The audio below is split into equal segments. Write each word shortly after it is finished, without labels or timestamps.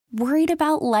Worried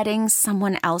about letting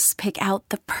someone else pick out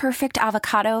the perfect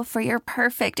avocado for your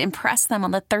perfect impress them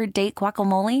on the third date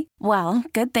guacamole? Well,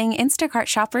 good thing Instacart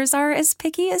shoppers are as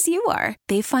picky as you are.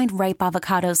 They find ripe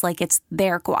avocados like it's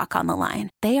their guac on the line.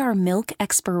 They are milk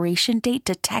expiration date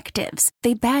detectives.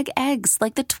 They bag eggs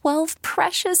like the 12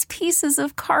 precious pieces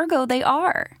of cargo they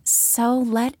are. So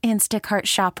let Instacart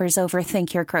shoppers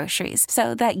overthink your groceries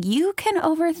so that you can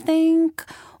overthink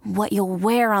what you'll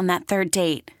wear on that third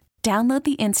date. Download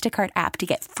the Instacart app to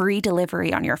get free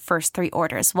delivery on your first 3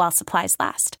 orders while supplies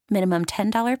last. Minimum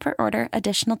 $10 per order.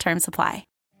 Additional terms apply.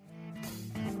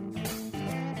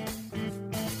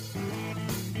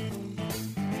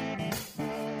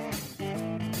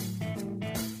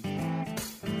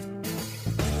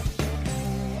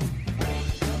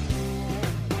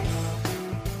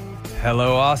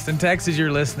 Hello, Austin, Texas.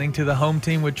 You're listening to the Home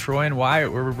Team with Troy and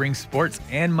Wyatt, where we bring sports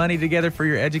and money together for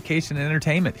your education and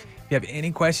entertainment. If you have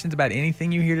any questions about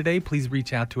anything you hear today, please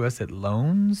reach out to us at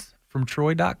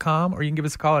loansfromtroy.com, or you can give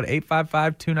us a call at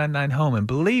 855-299-HOME. And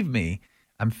believe me,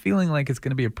 I'm feeling like it's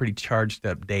going to be a pretty charged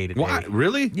up day today. What?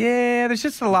 Really? Yeah, there's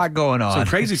just a lot going on. Some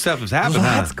crazy stuff is happening.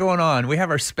 Lots going on. We have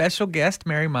our special guest,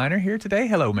 Mary Miner, here today.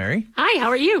 Hello, Mary. Hi, how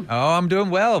are you? Oh, I'm doing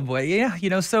well. Boy, yeah,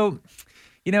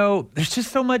 there's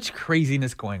just so much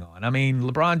craziness going on. I mean,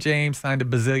 LeBron James signed a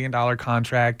bazillion-dollar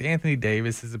contract. Anthony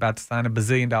Davis is about to sign a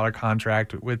bazillion-dollar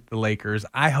contract with the Lakers.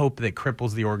 I hope that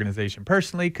cripples the organization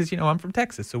personally because, I'm from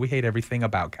Texas, so we hate everything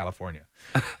about California.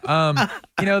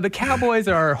 The Cowboys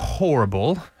are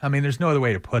horrible. I mean, there's no other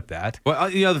way to put that. Well,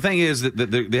 the thing is that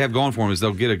they have going for them is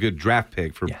they'll get a good draft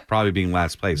pick for probably being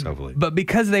last place, hopefully. But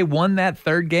because they won that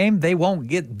third game, they won't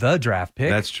get the draft pick.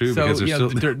 That's true. So,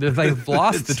 because they've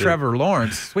lost to Trevor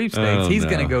Lawrence sweepstakes. He's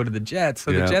going to go to the Jets.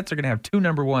 So the Jets are going to have 2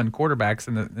 number 1 quarterbacks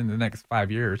in the next 5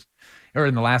 years, or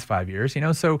in the last 5 years.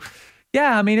 So,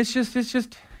 yeah, I mean, it's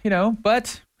just,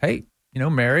 but hey.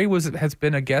 Mary has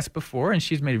been a guest before, and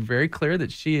she's made it very clear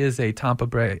that she is a Tampa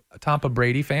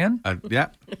Brady fan. Yeah.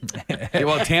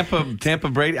 Well, Tampa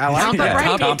Brady. I like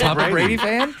that. Tampa Brady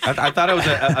fan. I thought it was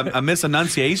a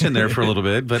misenunciation there for a little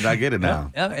bit, but I get it now.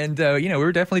 Yeah, and we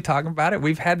were definitely talking about it.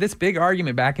 We've had this big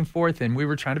argument back and forth, and we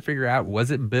were trying to figure out,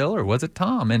 was it Bill or was it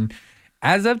Tom? And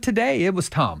as of today, it was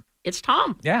Tom. It's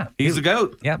Tom. Yeah. He's the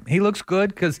GOAT. Yeah, he looks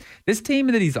good because this team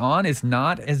that he's on is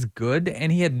not as good, and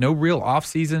he had no real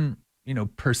offseason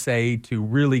per se, to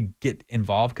really get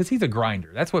involved because he's a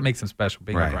grinder. That's what makes him special,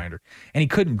 being a grinder. And he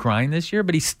couldn't grind this year,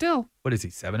 but he's still, what is he,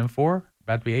 7-4?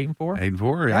 About to be 8-4?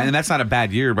 8-4, yeah. And that's not a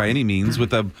bad year by any means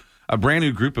with a brand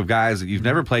new group of guys that you've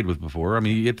never played with before. I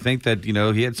mean, you have to think that,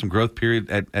 he had some growth period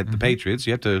at the Patriots.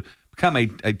 You have to become a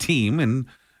team. And,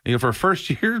 for a first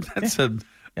year, that's an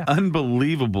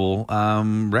unbelievable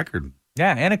record.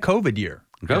 Yeah, and a COVID year.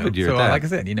 Year. So, like I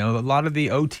said, a lot of the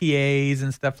OTAs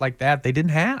and stuff like that, they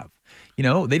didn't have.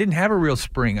 They didn't have a real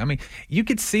spring. I mean, you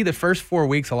could see the first 4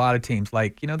 weeks, a lot of teams,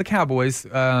 like, the Cowboys,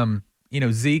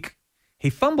 Zeke,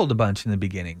 he fumbled a bunch in the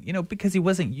beginning, because he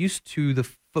wasn't used to the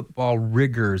football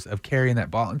rigors of carrying that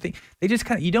ball. And they just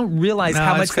kind of, you don't realize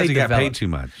how much they developed. Got paid too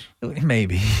much.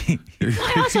 Maybe.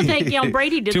 I also think,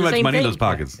 Brady did too the much same money thing. in those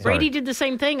pockets. Brady did the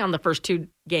same thing on the first 2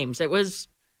 games. It was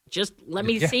just, let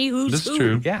me see who's That's who.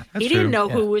 True. Yeah, he didn't know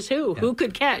who was who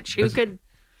could catch, who could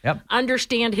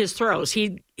understand his throws.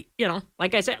 He,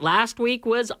 like I said, last week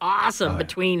was awesome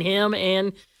between him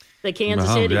and the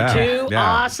Kansas City.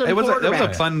 Awesome it was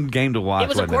quarterbacks. a fun game to watch. It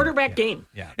was a quarterback game.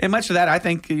 Yeah. And much of that, I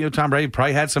think, Tom Brady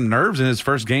probably had some nerves in his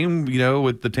first game,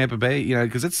 with the Tampa Bay,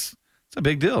 because it's a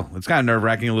big deal. It's kind of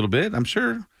nerve-wracking a little bit, I'm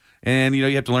sure. And, you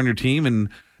have to learn your team. And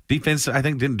defense, I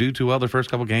think, didn't do too well the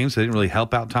first couple games. So they didn't really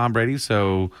help out Tom Brady.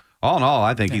 So all in all,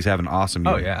 I think he's having an awesome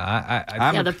year. Oh,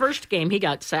 yeah. The first game, he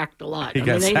got sacked a lot. They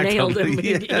nailed him.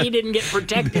 He didn't get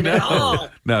protected at all.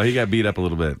 No, he got beat up a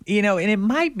little bit. And it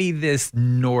might be this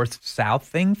north-south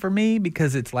thing for me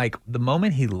because it's like the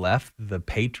moment he left the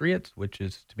Patriots, which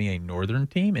is to me a northern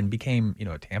team, and became,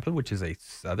 a Tampa, which is a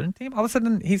southern team, all of a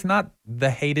sudden he's not the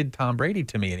hated Tom Brady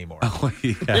to me anymore. Oh,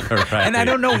 yeah, right. And I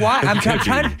don't know why.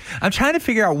 I'm trying to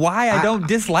figure out why I don't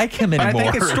dislike him anymore.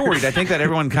 I think it's storied. I think that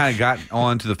everyone kind of got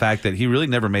on to the fact that he really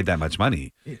never made that much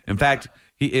money. In fact,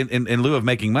 he in lieu of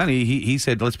making money, he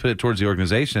said, let's put it towards the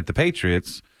organization at the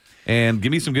Patriots and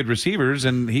give me some good receivers.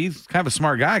 And he's kind of a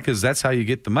smart guy because that's how you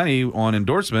get the money on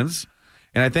endorsements.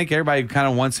 And I think everybody kind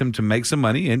of wants him to make some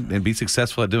money and be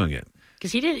successful at doing it.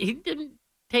 Because he didn't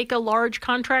take a large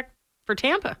contract for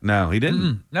Tampa. No, he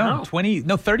didn't. No,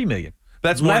 30 million.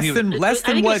 That's less more than I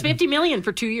think what it was $50 million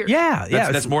for 2 years. Yeah,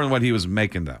 that's more than what he was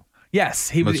making though.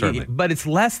 Yes, but it's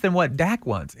less than what Dak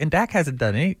wants, and Dak hasn't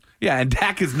done any. Yeah, and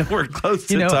Dak is nowhere close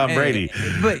to Tom Brady.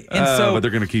 But they're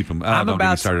going to keep him. I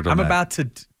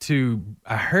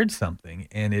heard something,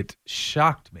 and it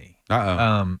shocked me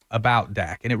about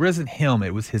Dak, and it wasn't him;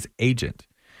 it was his agent.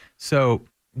 So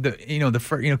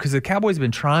because the Cowboys have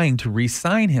been trying to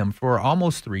re-sign him for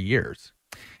almost 3 years.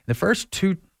 The first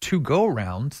two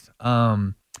go-rounds,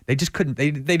 they just couldn't.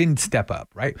 They didn't step up,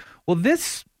 right? Well,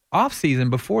 this offseason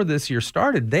before this year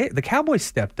started, the Cowboys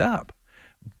stepped up,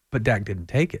 but Dak didn't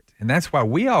take it, and that's why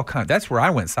that's where I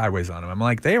went sideways on him. I'm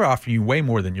like, they're offering you way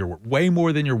more than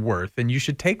you're worth, and you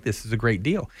should take this as a great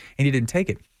deal, and he didn't take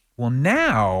it. Well,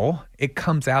 now it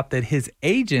comes out that his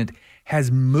agent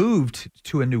has moved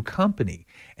to a new company,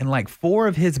 and like 4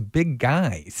 of his big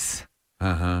guys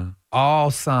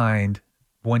all signed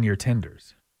 1-year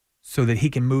tenders so that he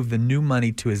can move the new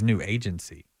money to his new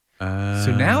agency.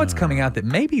 So now it's coming out that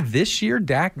maybe this year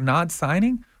Dak not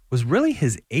signing was really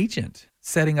his agent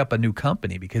setting up a new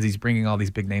company because he's bringing all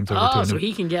these big names over to a new. So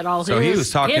he can get all his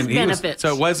benefits.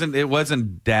 So it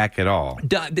wasn't Dak at all.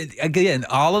 Again,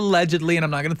 all allegedly, and I'm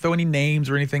not going to throw any names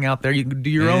or anything out there. You can do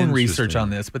your own research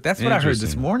on this, but that's what I heard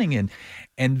this morning,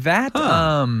 and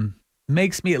that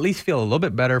makes me at least feel a little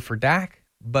bit better for Dak.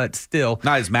 But still,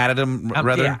 not as mad at him.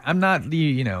 Rather, yeah, I'm not.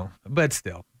 But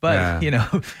still, but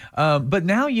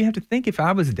now you have to think, if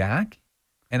I was Dak,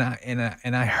 and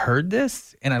I heard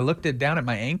this, and I looked down at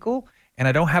my ankle, and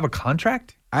I don't have a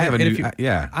contract. I have a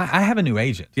new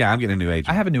agent. Yeah, I'm getting a new agent.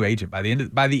 I have a new agent by the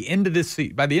end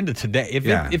of today.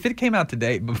 If it came out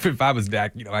today, if I was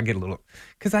Dak, I get a little,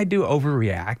 because I do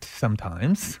overreact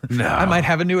sometimes. No, I might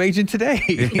have a new agent today.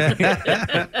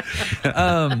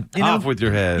 Off with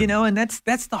your head. And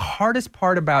that's the hardest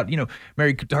part about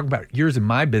Mary could talk about years in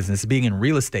my business being in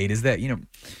real estate is that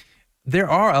there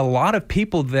are a lot of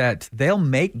people that they'll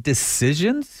make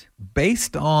decisions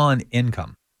based on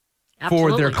income.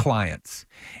 Absolutely. For their clients.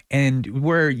 And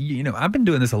where, I've been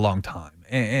doing this a long time,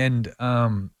 and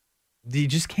you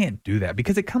just can't do that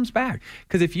because it comes back.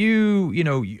 Because if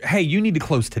hey, you need to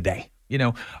close today, you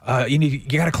got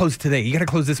to close today. You got to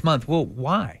close this month. Well,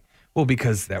 why? Well,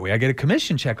 because that way I get a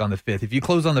commission check on the 5th. If you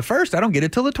close on the 1st, I don't get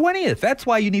it till the 20th. That's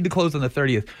why you need to close on the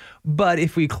 30th. But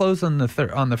if we close on the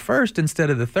 1st instead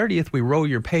of the 30th, we roll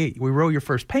your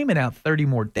first payment out 30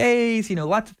 more days.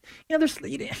 Lots of, there's.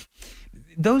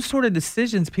 Those sort of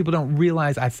decisions people don't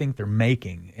realize I think they're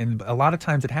making. And a lot of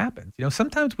times it happens.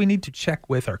 Sometimes we need to check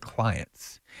with our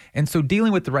clients. And so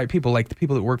dealing with the right people, like the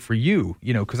people that work for you,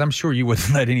 because I'm sure you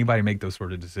wouldn't let anybody make those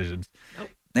sort of decisions. Nope.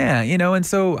 Yeah, and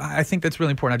so I think that's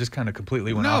really important. I just kind of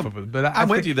completely went off of it. But I'm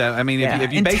with you that. I mean,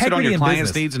 if you base it on your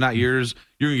client's needs and not yours,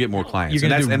 you're going to get more clients.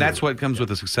 And that's what comes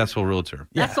with a successful realtor.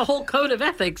 That's the whole code of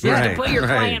ethics, is to put your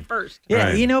client first.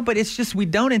 Yeah, but it's just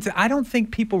I don't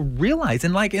think people realize.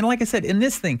 And like I said, in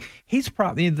this thing, he's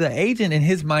probably, the agent in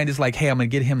his mind is like, hey, I'm going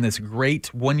to get him this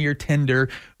great 1-year tender,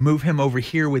 move him over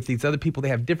here with these other people. They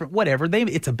have different, whatever.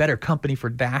 It's a better company for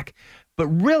Dak. But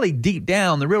really deep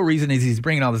down, the real reason is he's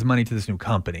bringing all this money to this new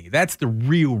company. That's the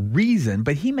real reason,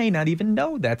 but he may not even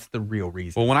know that's the real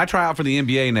reason. Well, when I try out for the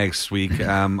NBA next week,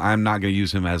 I'm not going to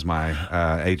use him as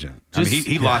my agent.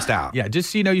 He lost out. Yeah,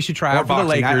 just so you know, you should try out for the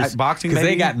Lakers. Boxing, because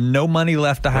they got no money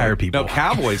left to hire people. No,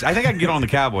 Cowboys. I think I can get on the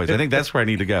Cowboys. I think that's where I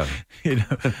need to go.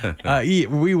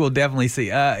 We will definitely see.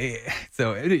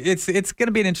 So it's going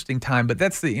to be an interesting time, but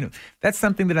that's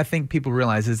something that I think people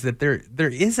realize is that there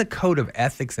is a code of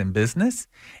ethics in business.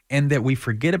 And that we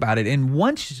forget about it. And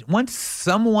once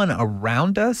someone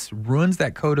around us ruins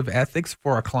that code of ethics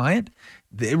for a client,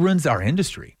 it ruins our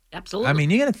industry. Absolutely. I mean,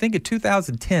 you got to think of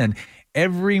 2010,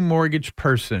 every mortgage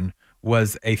person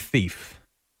was a thief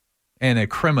and a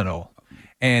criminal.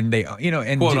 And they,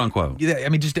 and quote unquote. I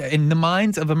mean, just in the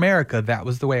minds of America, that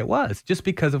was the way it was, just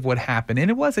because of what happened.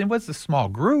 And it was a small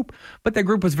group, but that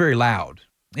group was very loud.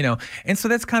 And so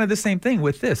that's kind of the same thing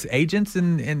with this. Agents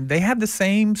and they have the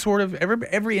same sort of,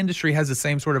 every industry has the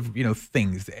same sort of,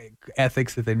 things,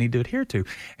 ethics that they need to adhere to.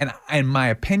 And in my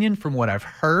opinion, from what I've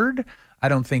heard, I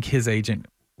don't think his agent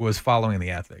was following the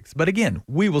ethics. But again,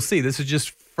 we will see. This is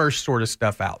just first sort of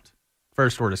stuff out.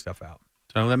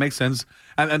 So that makes sense.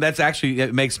 And that's actually,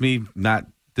 it makes me not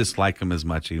dislike him as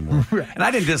much anymore. Right. And I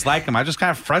didn't dislike him. I just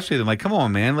kind of frustrated him. Like, come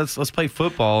on, man, let's play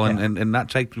football and not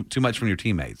take too much from your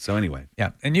teammates. So anyway.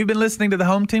 Yeah. And you've been listening to The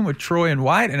Home Team with Troy and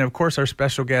White, and of course our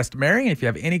special guest, Mary. And if you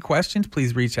have any questions,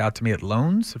 please reach out to me at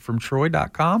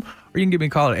loansfromtroy.com, or you can give me a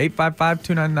call at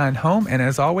 855-299-HOME. And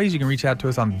as always, you can reach out to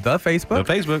us on the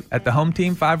Facebook at The Home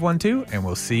Team 512, and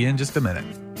we'll see you in just a minute.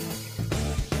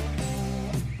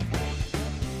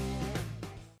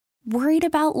 Worried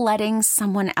about letting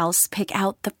someone else pick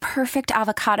out the perfect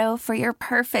avocado for your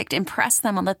perfect impress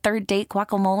them on the third date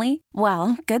guacamole?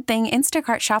 Well, good thing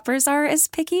Instacart shoppers are as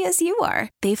picky as you are.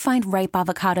 They find ripe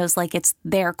avocados like it's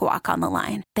their guac on the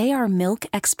line. They are milk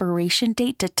expiration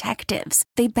date detectives.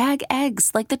 They bag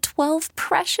eggs like the 12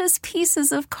 precious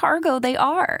pieces of cargo they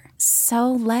are. So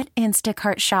let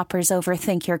Instacart shoppers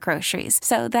overthink your groceries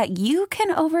so that you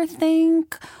can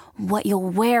overthink what you'll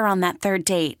wear on that third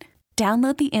date.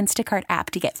 Download the Instacart app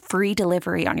to get free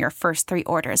delivery on your first 3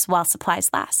 orders while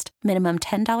supplies last. Minimum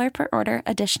 $10 per order.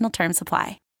 Additional terms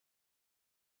apply.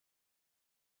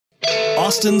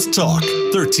 Austin's Talk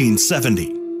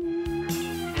 1370.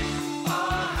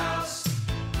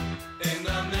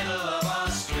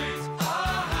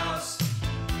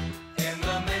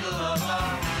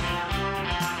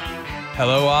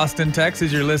 Hello, Austin,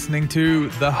 Texas. You're listening to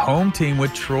The Home Team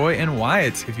with Troy and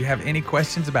Wyatt. If you have any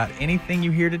questions about anything you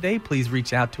hear today, please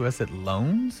reach out to us at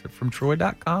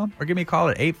loans@troy.com or give me a call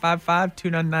at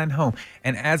 855-299-HOME.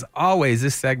 And as always,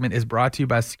 this segment is brought to you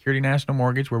by Security National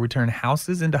Mortgage, where we turn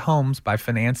houses into homes by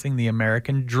financing the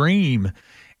American dream.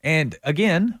 And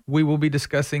again, we will be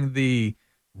discussing the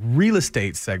real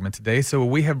estate segment today. So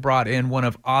we have brought in one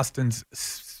of Austin's,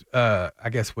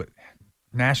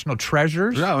 national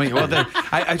treasures. No, I mean, well,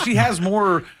 she has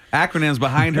more acronyms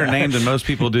behind her name than most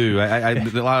people do. A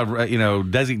lot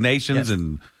of designations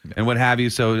and what have you.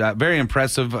 So very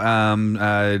impressive.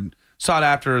 Sought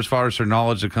after as far as her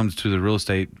knowledge that comes to the real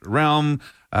estate realm.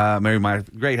 Mary Meyer,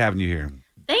 great having you here.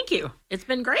 Thank you. It's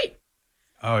been great.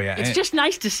 Oh, yeah. It's just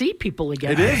nice to see people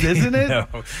again. It is, isn't it?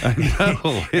 I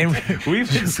know. And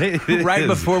we've been saying right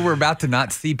before we're about to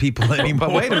not see people anymore.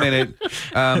 But wait a minute.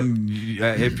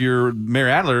 If you're Mary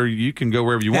Adler, you can go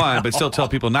wherever you want, but still tell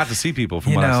people not to see people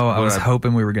from us. I was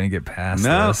hoping we were going to get past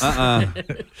this.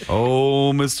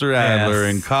 Oh, Mr. Adler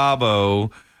in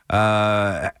Cabo.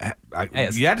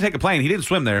 You had to take a plane. He didn't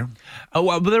swim there. Oh,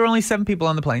 well, but there were only 7 people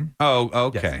on the plane. Oh,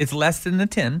 okay. Yes. It's less than the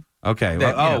 10. Okay. Is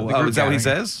that what he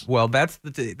says? Well, that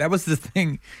was the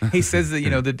thing. He says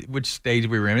that which stage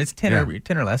we were in. It's 10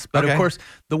 or less. But of course,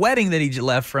 the wedding that he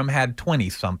left from had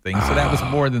 20 something, so that was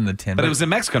more than the 10. But it was in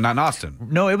Mexico, not in Austin.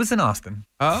 No, it was in Austin.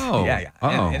 Oh, yeah.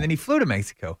 And then he flew to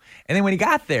Mexico, and then when he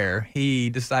got there,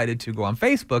 he decided to go on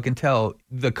Facebook and tell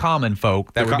the common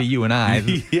folk, that would be you and I,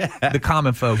 the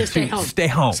common folk, to stay home. Stay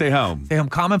home. Stay home.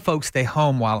 Common folk, stay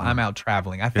home while I'm out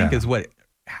traveling. I think is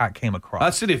how it came across.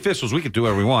 Us city officials, we can do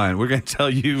whatever we want. We're going to tell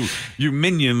you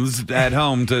minions at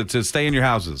home to stay in your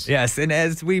houses. Yes, and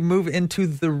as we move into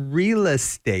the real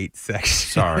estate section.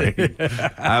 Sorry.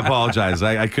 I apologize.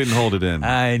 I couldn't hold it in.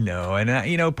 I know.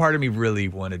 And, part of me really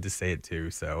wanted to say it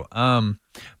too. So,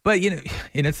 but, and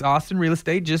it's Austin real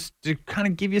estate, just to kind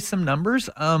of give you some numbers.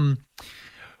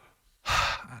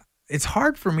 It's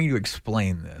hard for me to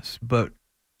explain this, but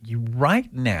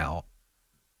right now,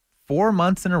 4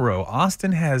 months in a row,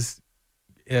 Austin has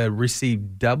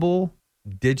received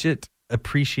double-digit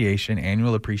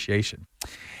annual appreciation.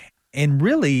 And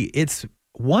really, it's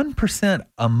 1%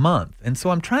 a month. And so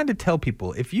I'm trying to tell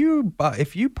people, if you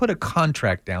put a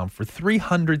contract down for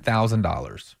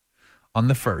 $300,000 on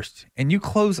the 1st and you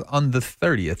close on the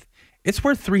 30th, it's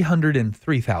worth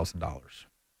 $303,000.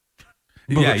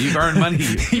 Yeah, you've earned money.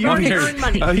 You've earned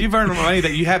money. You've earned money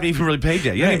that you haven't even really paid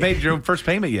yet. You haven't paid your first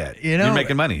payment yet. You're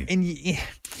making money. And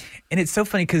it's so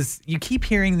funny because you keep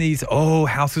hearing these,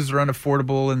 houses are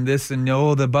unaffordable and this and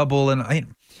the bubble.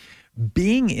 And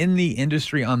being in the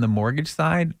industry on the mortgage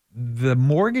side, the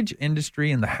mortgage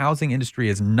industry and the housing industry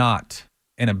is not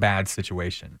in a bad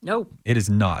situation. No, it is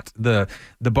not. The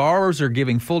borrowers are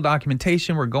giving full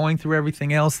documentation. We're going through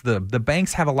everything else. The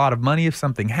banks have a lot of money if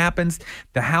something happens.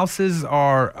 The houses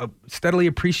are steadily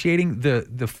appreciating. The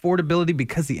affordability,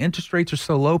 because the interest rates are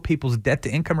so low, people's debt to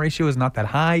income ratio is not that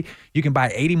high. You can buy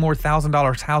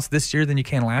 $80,000 house this year than you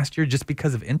can last year just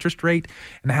because of interest rate.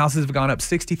 And the houses have gone up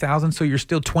 $60,000, so you're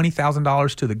still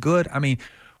 $20,000 to the good. I mean,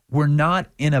 we're not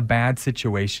in a bad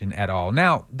situation at all.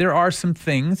 Now, there are some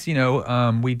things,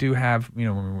 we do have, we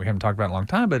haven't talked about it in a long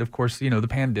time, but of course, the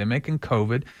pandemic and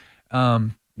COVID,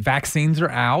 vaccines are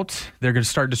out. They're going to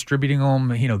start distributing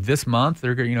them, this month.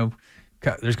 They're going to,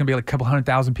 there's going to be like a couple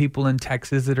 100,000 people in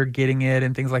Texas that are getting it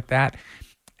and things like that.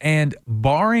 And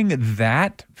barring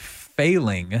that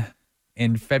failing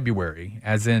in February,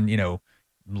 as in,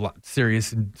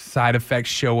 serious side effects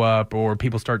show up or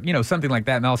people start, something like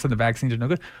that, and all of a sudden the vaccines are no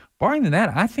good. Barring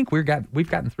that, I think we've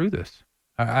gotten through this.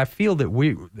 I feel that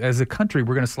we, as a country,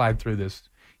 we're going to slide through this.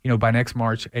 By next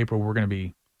March, April, we're going to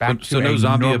be So no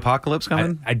zombie apocalypse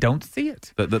coming? I don't see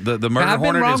it. The murder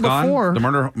hornet is gone? Before.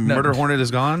 The murder hornet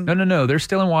is gone? No. They're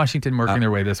still in Washington working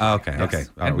their way this way. Okay. All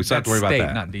right, we still have to worry about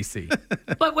that. Not D.C.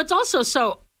 But what's also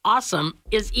so awesome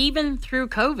is even through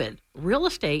COVID, real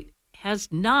estate has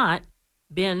not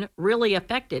been really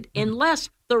affected unless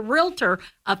the realtor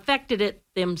affected it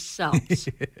themselves.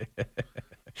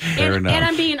 And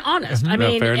I'm being honest. I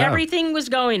mean, everything was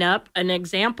going up. An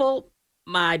example,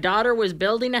 my daughter was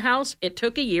building a house. It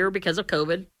took a year because of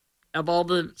COVID, of all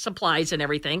the supplies and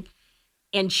everything.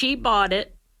 And she bought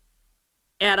it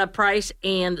at a price,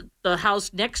 and the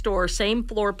house next door, same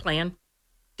floor plan,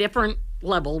 different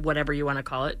level, whatever you want to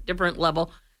call it, different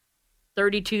level,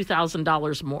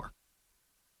 $32,000 more.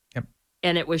 Yep.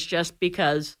 And it was just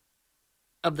because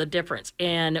of the difference.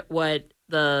 And what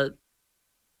the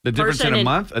difference in a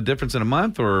month? A difference in a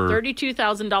month, or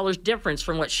 $32,000 difference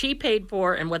from what she paid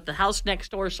for and what the house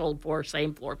next door sold for,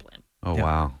 same floor plan. Oh,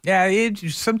 wow. Yeah,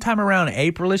 sometime around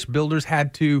April-ish, builders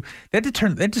had to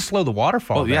slow the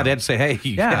waterfall down. Yeah, they had to say, hey.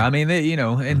 Yeah, I mean,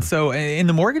 and so in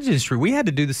the mortgage industry, we had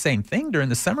to do the same thing during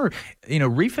the summer.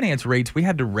 Refinance rates, we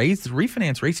had to raise the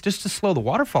refinance rates just to slow the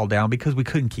waterfall down because we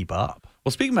couldn't keep up.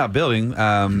 Well, speaking about building,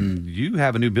 you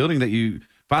have a new building that you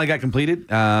finally got completed.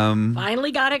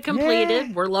 Finally got it completed.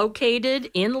 Yeah. We're located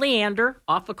in Leander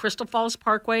off of Crystal Falls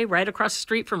Parkway, right across the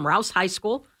street from Rouse High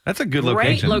School. That's a good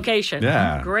location. Great location.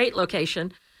 Yeah. Great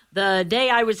location. The day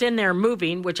I was in there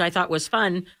moving, which I thought was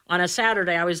fun, on a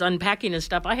Saturday I was unpacking and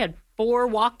stuff. I had 4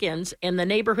 walk-ins in the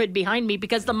neighborhood behind me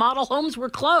because the model homes were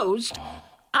closed.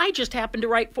 I just happened to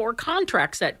write 4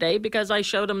 contracts that day because I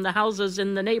showed them the houses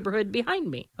in the neighborhood behind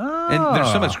me. Oh. And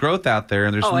there's so much growth out there,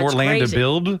 and there's more land to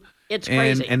build. It's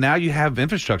crazy. And now you have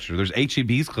infrastructure. There's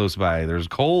HEBs close by. There's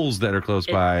Kohl's that are close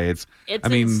by. It's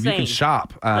insane. You can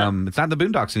shop. It's not the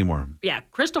boondocks anymore. Yeah,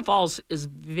 Crystal Falls is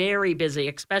very busy,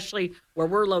 especially where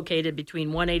we're located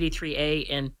between 183A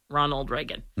and Ronald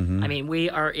Reagan. Mm-hmm. I mean, we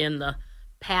are in the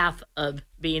path of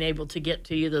being able to get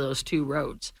to either of those 2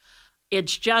 roads.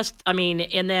 It's just,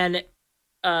 and then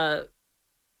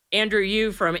Andrew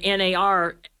Yu from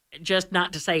NAR, just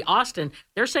not to say Austin,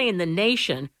 they're saying the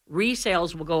nation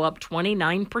resales will go up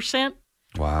 29%.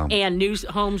 Wow. And new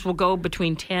homes will go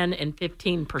between 10 and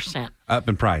 15%. Up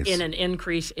in price. In an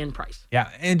increase in price. Yeah,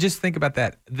 and just think about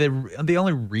that. The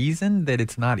only reason that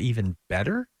it's not even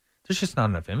better, there's just not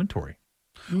enough inventory.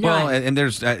 None. Well, and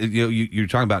there's, you're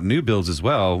talking about new builds as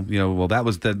well. Well, that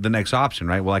was the next option,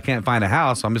 right? Well, I can't find a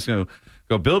house. I'm just going to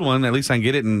go build one. At least I can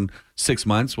get it in 6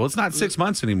 months. Well, it's not 6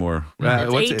 months anymore.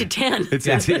 It's 8 to 10.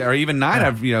 It's or even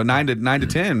 9. 9 to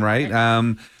 10,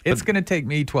 right? It's going to take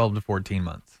me 12 to 14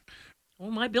 months.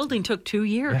 Well, my building took 2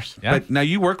 years. Yeah. But now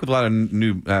you work with a lot of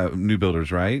new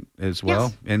builders, right? As well.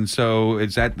 Yes. And so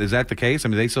is that the case? I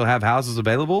mean, they still have houses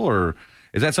available, or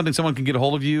is that something someone can get a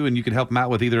hold of you and you can help them out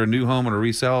with either a new home or a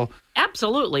resale?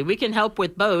 Absolutely. We can help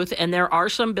with both. And there are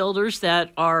some builders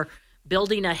that are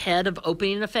building ahead of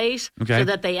opening a phase so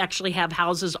that they actually have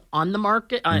houses on the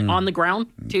market, on the ground,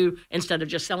 instead of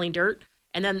just selling dirt.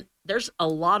 And then there's a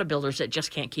lot of builders that just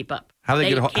can't keep up. How do they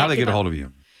get a hold of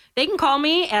you? They can call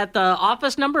me at the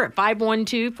office number at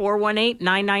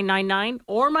 512-418-9999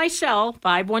 or my cell,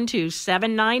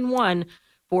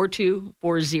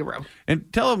 512-791-4240.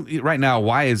 And tell them right now,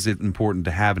 why is it important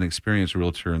to have an experienced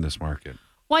realtor in this market?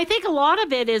 Well, I think a lot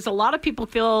of it is a lot of people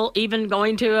feel, even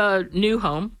going to a new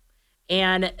home,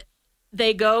 and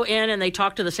they go in and they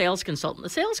talk to the sales consultant. The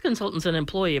sales consultant's an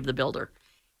employee of the builder.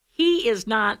 He is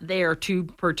not there to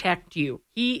protect you.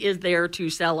 He is there to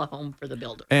sell a home for the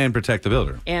builder. And protect the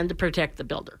builder. And to protect the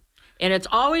builder. And it's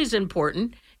always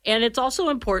important. And it's also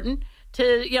important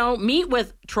to, meet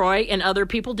with Troy and other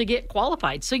people to get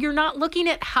qualified. So you're not looking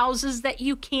at houses that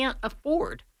you can't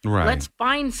afford. Right. Let's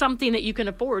find something that you can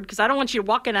afford, because I don't want you to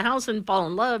walk in a house and fall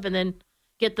in love and then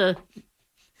get the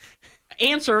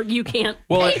answer you can't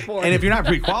pay for. And if you're not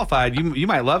pre-qualified, you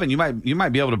might love it. You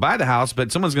might be able to buy the house,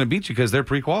 but someone's going to beat you because they're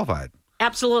pre-qualified.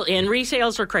 Absolutely. And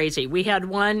resales are crazy. We had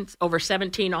one over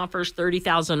 17 offers,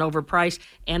 $30,000 overpriced,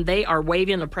 and they are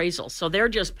waiving appraisal. So they're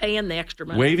just paying the extra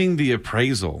money. Waiving the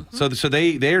appraisal. Mm-hmm. So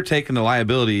they are taking the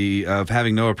liability of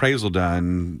having no appraisal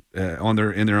done in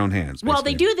their own hands. Basically. Well,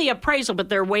 they do the appraisal, but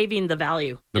they're waiving the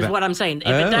value. Is what I'm saying.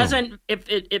 If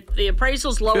if the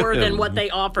appraisal's lower than what they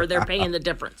offer, they're paying the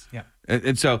difference. Yeah.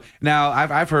 And so now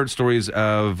I've heard stories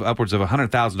of upwards of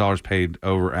 $100,000 paid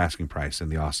over asking price in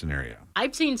the Austin area.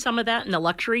 I've seen some of that in the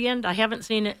luxury end. I haven't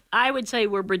seen it. I would say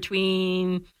we're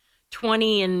between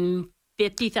 20 and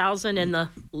 50,000 in the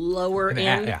lower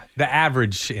end. Yeah, the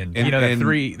average end.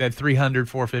 That 300,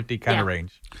 450 kind of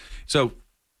range. So,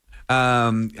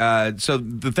 so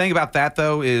the thing about that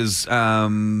though is,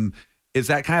 Is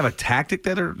that kind of a tactic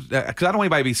because I don't want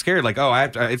anybody to be scared like, oh,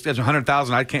 it's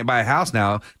 $100,000, I can't buy a house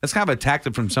now. That's kind of a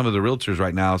tactic from some of the realtors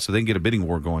right now so they can get a bidding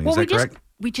war going. Is that correct?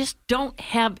 We just don't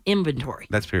have inventory.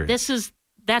 That's period.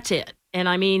 That's it. And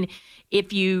I mean,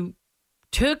 if you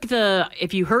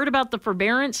heard about the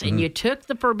forbearance and you took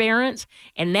the forbearance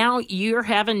and now you're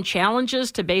having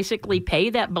challenges to basically pay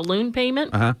that balloon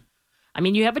payment, I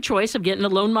mean, you have a choice of getting a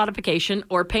loan modification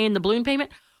or paying the balloon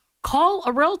payment. Call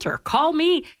a realtor. Call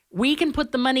me. We can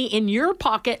put the money in your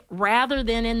pocket rather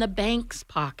than in the bank's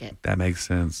pocket. That makes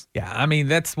sense. Yeah, I mean,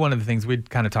 that's one of the things we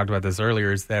kind of talked about this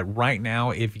earlier is that right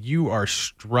now, if you are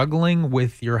struggling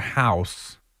with your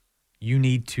house, you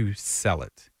need to sell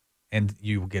it. And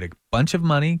you will get a bunch of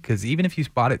money because even if you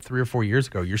bought it 3 or 4 years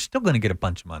ago, you're still going to get a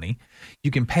bunch of money.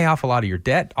 You can pay off a lot of your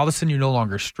debt. All of a sudden, you're no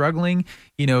longer struggling.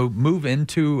 Move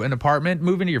into an apartment,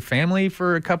 move into your family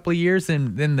for a couple of years,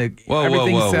 and then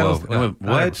everything settles.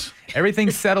 What? Everything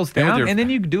settles down, and then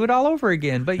you do it all over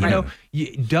again. But do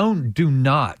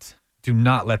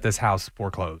not let this house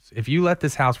foreclose. If you let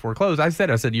this house foreclose, I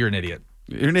said you're an idiot.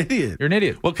 You're an idiot. You're an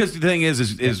idiot. Well, because the thing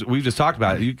is we've just talked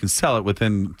about it. You can sell it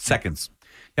within seconds.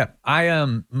 Yeah,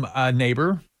 a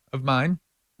neighbor of mine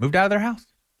moved out of their house.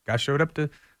 Guy showed up and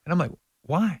I'm like,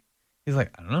 why? He's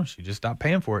like, I don't know. She just stopped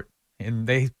paying for it. And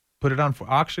they put it on for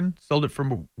auction, sold it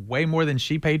for way more than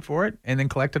she paid for it, and then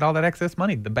collected all that excess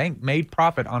money. The bank made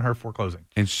profit on her foreclosing.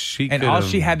 And all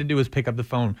she had to do was pick up the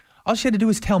phone. All she had to do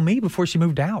was tell me before she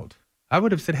moved out. I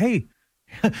would have said, hey,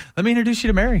 let me introduce you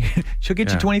to Mary. She'll get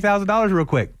you $20,000 real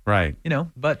quick. Right.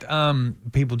 But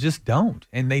people just don't.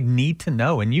 And they need to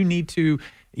know. And you need to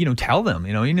tell them,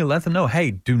 you need to let them know,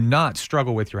 hey, do not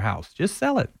struggle with your house. Just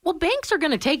sell it. Well, banks are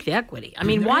going to take the equity. I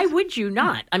mean, why would you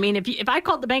not? I mean, if I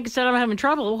called the bank and said I'm having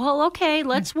trouble, well, okay,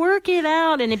 let's work it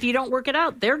out. And if you don't work it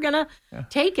out, they're going to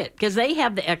take it because they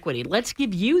have the equity. Let's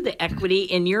give you the equity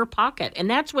in your pocket. And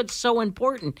that's what's so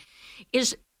important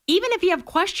is even if you have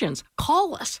questions,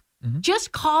 call us. Mm-hmm.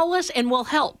 Just call us and we'll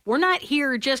help. We're not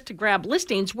here just to grab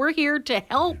listings. We're here to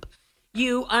help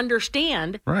you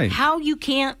understand how we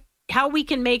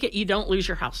can make it you don't lose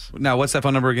your house. Now, what's that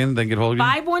phone number again? Then get hold of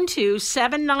you.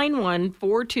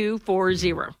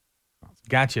 512-791-4240.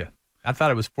 Gotcha. I thought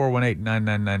it was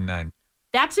 418-9999.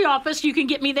 That's the office. You can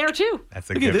get me there, too. That's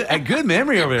a good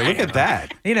memory over there. Look at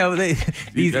that.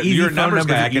 You're a numbers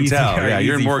guy, I can tell. Yeah,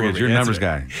 you're a mortgage. You're a numbers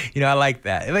guy. I like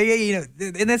that. But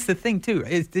and that's the thing, too.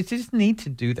 They just need to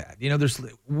do that.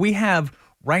 We have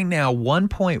right now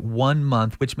 1.1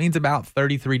 month, which means about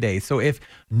 33 days. So if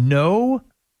no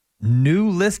new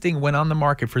listing went on the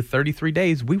market for 33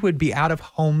 days, we would be out of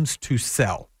homes to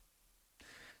sell.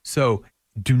 So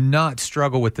do not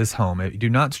struggle with this home. Do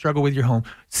not struggle with your home.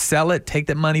 Sell it, take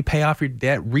that money, pay off your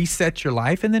debt, reset your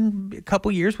life, and then a couple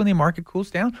years when the market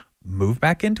cools down, move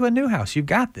back into a new house. You've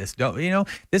got this.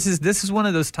 This is one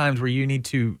of those times where you need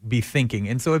to be thinking.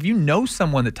 And so if you know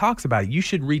someone that talks about it, you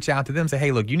should reach out to them and say,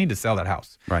 hey, look, you need to sell that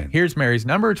house. Right. Here's Mary's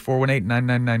number. It's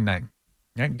 418-9999.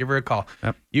 Right, give her a call.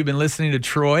 Yep. You've been listening to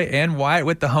Troy and Wyatt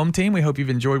with the Home Team. We hope you've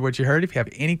enjoyed what you heard. If you have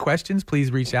any questions,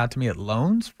 please reach out to me at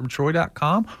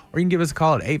loansfromtroy.com or you can give us a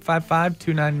call at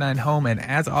 855-299-HOME. And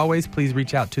as always, please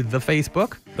reach out to the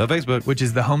Facebook, which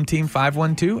is the Home Team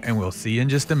 512, and we'll see you in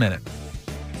just a minute.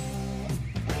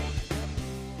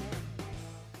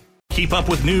 Keep up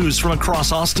with news from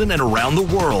across Austin and around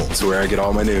the world. That's where I get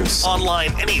all my news.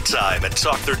 Online anytime at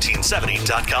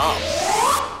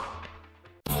talk1370.com.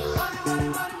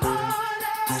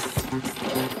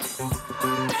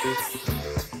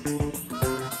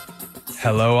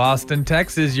 Hello, Austin,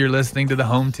 Texas. You're listening to the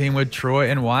Home Team with Troy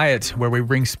and Wyatt, where we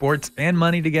bring sports and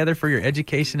money together for your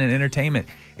education and entertainment.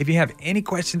 If you have any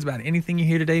questions about anything you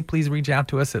hear today, please reach out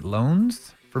to us at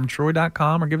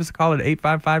loansfromtroy.com or give us a call at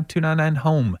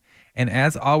 855-299-HOME. And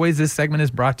as always, this segment is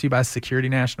brought to you by Security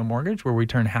National Mortgage, where we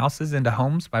turn houses into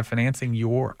homes by financing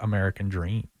your American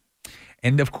dream.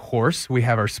 And, of course, we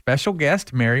have our special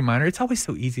guest, Mary Miner. It's always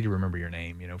so easy to remember your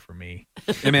name, for me.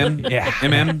 M.M.? Yeah.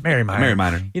 M.M.? Mary Miner. Mary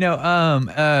Miner.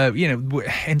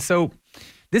 And so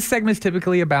this segment is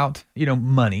typically about,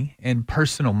 money and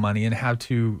personal money and how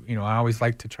to, I always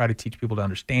like to try to teach people to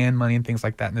understand money and things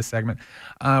like that in this segment.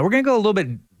 We're going to go a little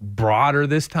bit broader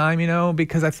this time,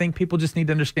 because I think people just need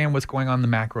to understand what's going on in the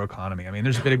macro economy. I mean,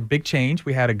 there's been a big change.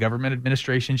 We had a government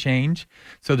administration change.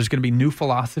 So there's going to be new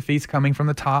philosophies coming from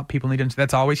the top. People need to,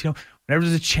 that's always, whenever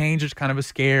there's a change, there's kind of a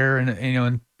scare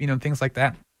and things like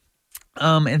that.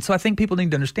 And so I think people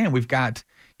need to understand we've got,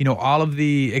 all of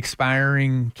the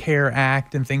expiring CARE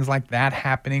Act and things like that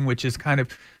happening, which is kind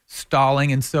of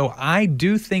stalling. And so I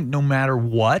do think no matter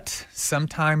what,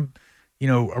 sometime,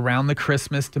 around the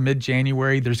Christmas to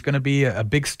mid-January, there's going to be a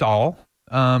big stall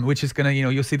which is going to,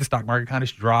 you'll see the stock market kind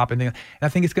of drop. And I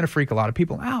think it's going to freak a lot of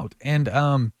people out. And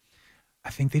I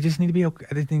think they just need to be okay.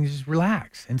 I think they need to just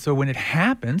relax. And so when it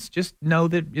happens, just know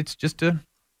that it's just a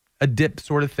dip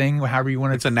sort of thing, however you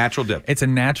want to. It's a natural dip. It's a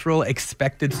natural,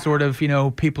 expected sort of,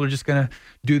 people are just going to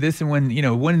do this. And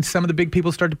when some of the big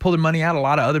people start to pull their money out, a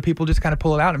lot of other people just kind of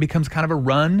pull it out and it becomes kind of a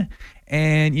run.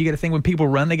 And you get a thing when people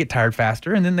run, they get tired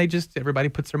faster. And then everybody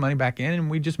puts their money back in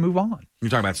and we just move on. You're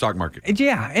talking about stock market.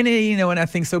 Yeah. And, and I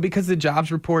think so because the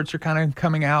jobs reports are kind of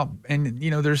coming out and,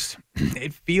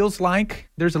 it feels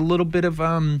like there's a little bit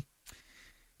of,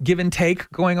 give and take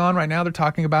going on right now. They're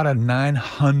talking about a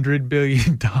 $900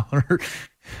 billion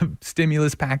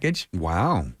stimulus package.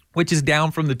 Wow. Which is down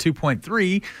from the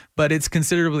 2.3, but it's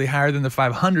considerably higher than the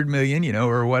 500 million,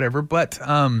 or whatever, but,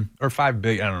 or 5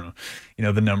 billion, I don't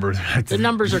know, the numbers. The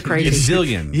numbers are crazy. It's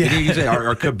zillion. Yeah. Did you say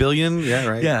or kabillion? Yeah,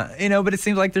 right. Yeah. But it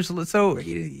seems like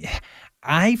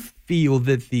I feel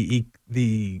that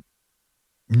the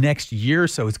next year or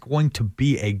so is going to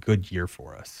be a good year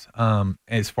for us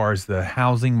as far as the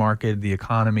housing market, the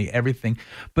economy, everything.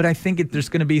 But I think there's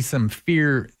going to be some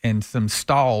fear and some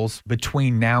stalls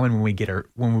between now and when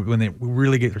we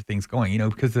really get our things going.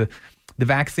 Because the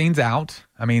vaccine's out.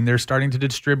 I mean, they're starting to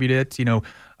distribute it.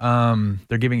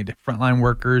 They're giving it to frontline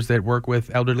workers that work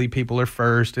with elderly people are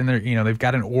first, and they've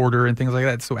got an order and things like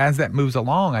that. So as that moves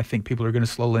along, I think people are going to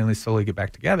slowly get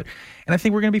back together, and I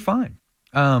think we're going to be fine.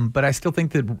 But I still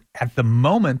think that at the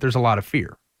moment, there's a lot of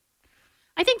fear.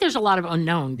 I think there's a lot of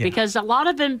unknown because a lot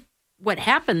of them, what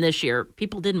happened this year,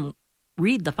 people didn't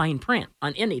read the fine print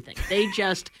on anything. They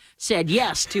just said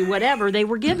yes to whatever they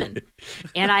were given.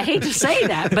 And I hate to say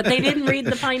that, but they didn't read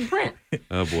the fine print.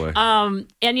 Oh, boy.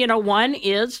 And, one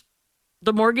is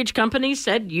the mortgage company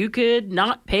said you could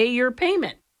not pay your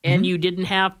payment and you didn't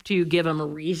have to give them a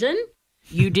reason.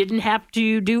 You didn't have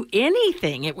to do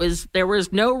anything. There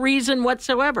was no reason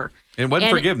whatsoever. It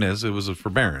wasn't forgiveness. It was a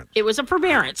forbearance. It was a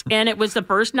forbearance. And it was the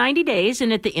first 90 days.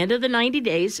 And at the end of the 90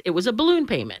 days, it was a balloon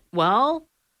payment. Well,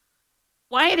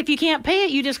 Wyatt, if you can't pay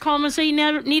it, you just call them and say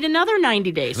you need another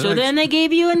 90 days. So then they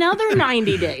gave you another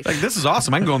 90 days. This is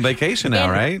awesome. I can go on vacation now,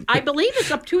 right? I believe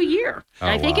it's up to a year.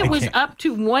 I think it was up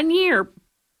to 1 year.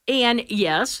 And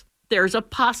yes, there's a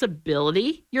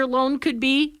possibility your loan could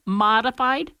be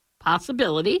modified.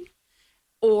 Possibility,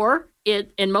 or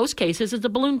in most cases, it's a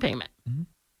balloon payment.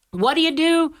 Mm-hmm. What do you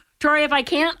do, Troy, if I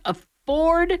can't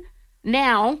afford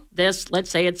now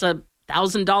let's say it's a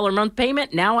 $1,000 month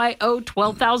payment, now I owe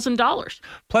 $12,000.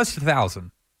 Plus $1,000.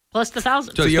 Plus the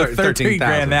 $1,000. So you're 13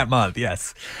 grand that month,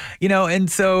 yes. And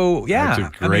so, yeah.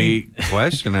 That's a great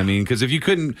question. I mean, because if you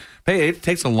couldn't pay, it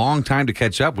takes a long time to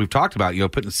catch up. We've talked about,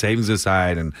 putting savings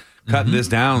aside and cutting this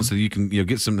down so you can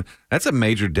get some. That's a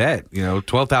major debt.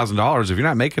 $12,000. If you're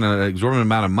not making an exorbitant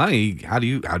amount of money, how do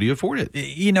you afford it?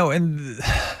 And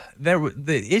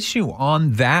the issue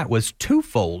on that was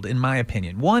twofold, in my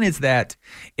opinion. One is that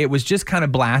it was just kind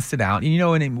of blasted out.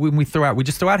 And when we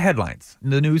just throw out headlines.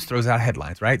 The news throws out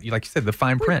headlines, right? Like you said, the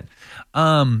fine print.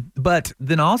 But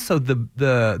then also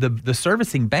the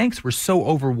servicing banks were so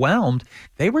overwhelmed,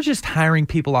 they were just hiring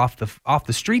people off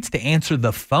the streets to answer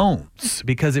the phones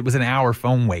because it was an hour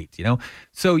phone wait.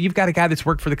 So you've got a guy that's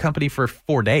worked for the company for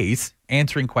 4 days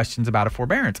answering questions about a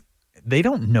forbearance. They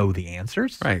don't know the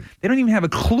answers. Right. They don't even have a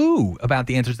clue about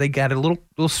the answers. They got a little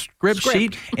script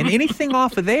sheet, and anything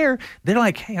off of there, they're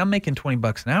like, "Hey, I'm making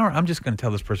 $20 an hour. I'm just going to tell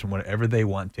this person whatever they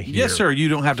want to hear." Yes, sir. You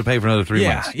don't have to pay for another 3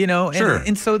 months. Sure.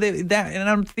 And so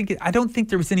I don't think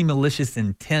there was any malicious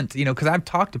intent, because I've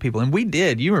talked to people, and we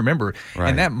did. You remember,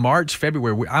 in that March,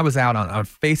 February, I was out on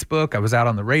Facebook, I was out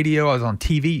on the radio, I was on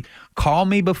TV. Call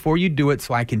me before you do it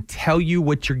so I can tell you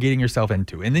what you're getting yourself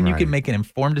into, and then you can make an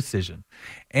informed decision.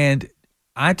 And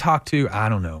I talked to,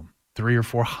 300 or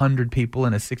 400 people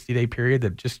in a 60-day period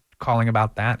that just calling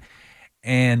about that.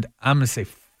 And I'm going to say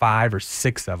 5 or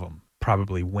 6 of them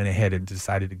probably went ahead and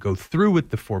decided to go through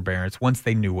with the forbearance once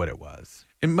they knew what it was.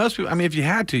 And most people, if you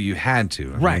had to, you had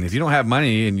to. Right. If you don't have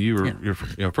money and you're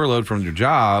furloughed from your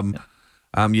job,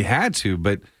 you had to.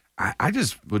 But I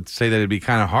just would say that it'd be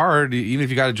kind of hard, even if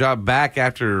you got a job back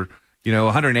after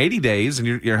 180 days and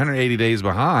you're 180 days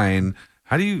behind.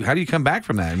 How do you come back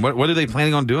from that? And what are they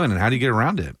planning on doing, and how do you get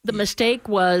around it? The mistake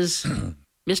was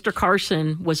Mr.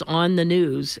 Carson was on the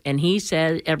news, and he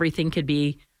said everything could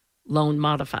be loan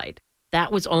modified.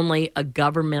 That was only a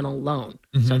governmental loan.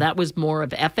 Mm-hmm. So that was more of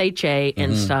FHA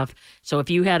and stuff. So if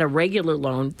you had a regular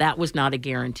loan, that was not a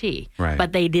guarantee. Right.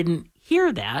 But they didn't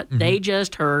hear that. Mm-hmm. They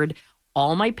just heard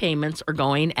all my payments are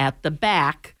going at the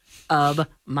back of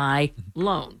my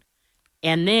loan.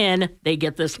 And then they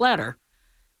get this letter.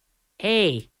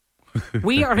 Hey,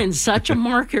 We are in such a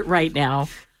market right now.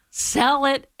 Sell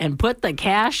it and put the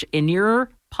cash in your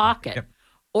pocket. Yep.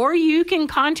 Or you can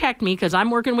contact me because I'm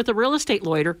working with a real estate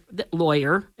lawyer,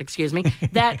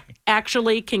 that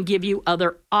actually can give you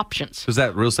other options. Is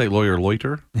that real estate lawyer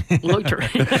Loiter? Loiter.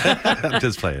 I'm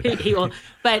just playing. He will,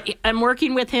 but I'm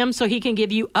working with him so he can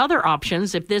give you other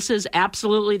options. If this is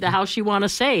absolutely the house you want to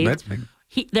save,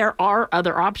 there are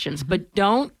other options. But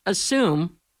don't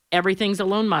assume everything's a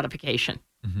loan modification.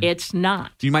 Mm-hmm. It's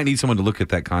not. You might need someone to look at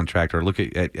that contract or look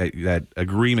at that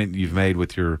agreement you've made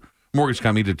with your mortgage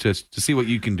company to see what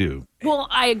you can do. Well,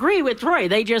 I agree with Troy.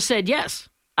 They just said yes.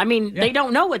 I mean, they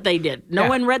don't know what they did. No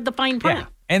one read the fine print. Yeah.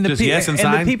 And the yes and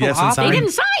sign. They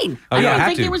didn't sign. Oh, I don't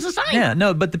think there was a sign. Yeah,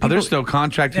 no, but the people, there's no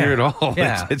contract here at all.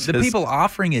 Yeah, the people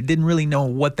offering it didn't really know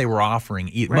what they were offering.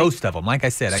 Right. Most of them, like I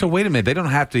said. So wait a minute, they don't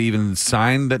have to even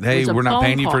sign that. Hey, we're not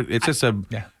paying you for. It's just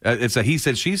it's a he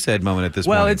said she said moment at this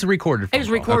point. Well, it's a recorded. It was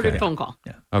a recorded phone call.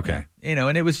 Yeah. Okay. You know,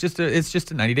 and it's just a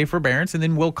 90-day forbearance, and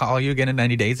then we'll call you again in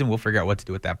 90 days, and we'll figure out what to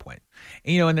do at that point.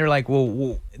 And, you know, and they're like,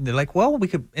 well, we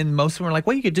could, and most of them are like,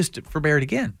 well, you could just forbear it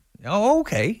again. Oh,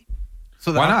 okay.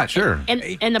 So why not? Sure.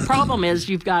 And the problem is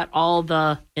you've got all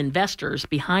the investors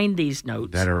behind these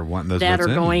notes that are wanting those that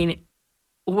notes are going,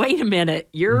 wait a minute,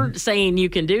 you're saying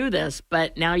you can do this,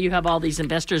 but now you have all these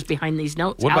investors behind these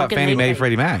notes. What about Fannie Mae,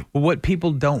 Freddie Mac? Well, what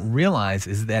people don't realize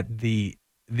is that the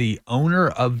owner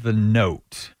of the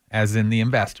note, as in the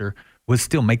investor, was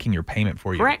still making your payment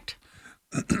for you. Correct.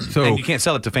 So and you can't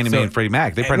sell it to Fannie Mae and Freddie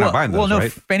Mac. They're probably not buying those, right?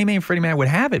 Fannie Mae and Freddie Mac would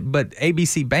have it, but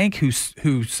ABC Bank, who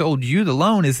sold you the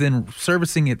loan, is then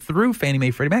servicing it through Fannie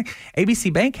Mae, Freddie Mac.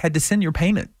 ABC Bank had to send your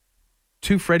payment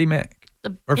to Freddie Mac.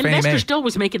 The investor still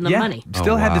was making the money.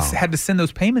 Still had to send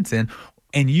those payments in,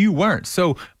 and you weren't.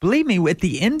 So believe me, at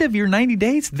the end of your 90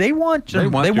 days, they want their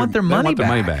money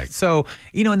back. So,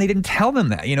 you know, and they didn't tell them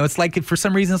that. You know, it's like if for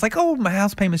some reason it's like, oh, my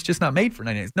house payment's just not made for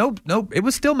 90 days. Nope, it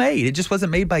was still made. It just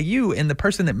wasn't made by you, and the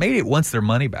person that made it wants their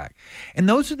money back. And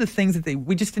those are the things that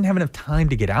we just didn't have enough time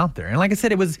to get out there. And like I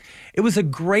said, it was a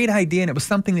great idea, and it was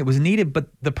something that was needed. But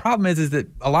the problem is that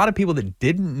a lot of people that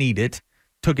didn't need it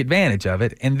took advantage of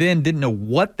it and then didn't know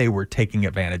what they were taking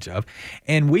advantage of.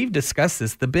 And we've discussed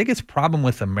this. The biggest problem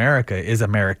with America is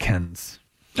Americans.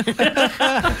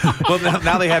 Well,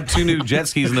 now they have 2 new jet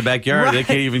skis in the backyard they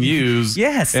can't even use.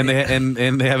 Yes. And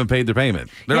they haven't paid their payment.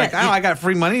 They're like, I got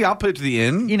free money. I'll put it to the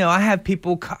end. You know, I have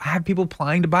people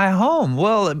applying to buy a home.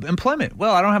 Well, employment.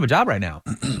 Well, I don't have a job right now.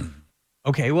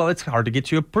 Okay, well, it's hard to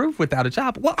get you approved without a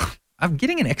job. Well, I'm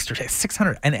getting an extra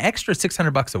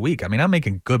 $600 a week. I mean, I'm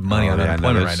making good money on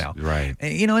unemployment right now. Right.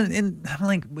 And, you know, and I'm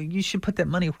like, well, you should put that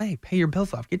money away, pay your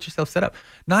bills off, get yourself set up.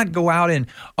 Not go out and,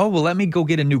 let me go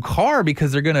get a new car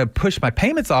because they're going to push my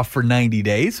payments off for 90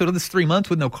 days. So this 3 months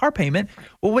with no car payment.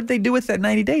 Well, what'd they do with that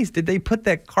 90 days? Did they put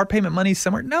that car payment money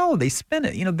somewhere? No, they spent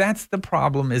it. You know, that's the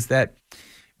problem, is that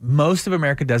most of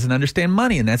America doesn't understand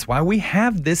money, and that's why we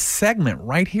have this segment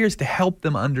right here, is to help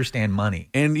them understand money.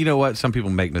 And you know what? Some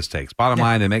people make mistakes. Bottom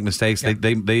line, they make mistakes. Yeah.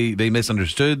 They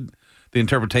misunderstood the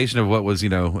interpretation of what was,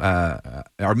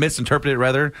 or misinterpreted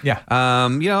rather. Yeah.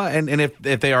 And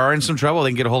if they are in some trouble,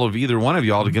 they can get a hold of either one of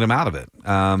y'all to get them out of it.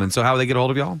 And so how do they get a hold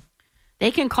of y'all?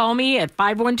 They can call me at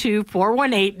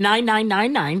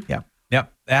 512-418-9999. Yeah.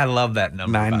 Yep. I love that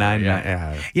number. 999.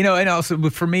 Yeah. You know, and also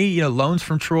for me,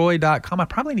 loansfromtroy.com, I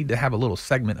probably need to have a little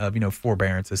segment of,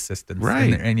 forbearance assistance.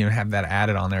 Right. And have that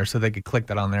added on there so they could click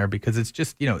that on there, because it's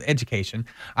just, education.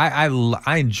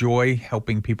 I enjoy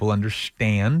helping people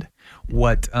understand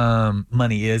what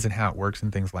money is and how it works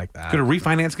and things like that. Could a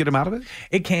refinance get them out of it?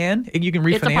 It can. You can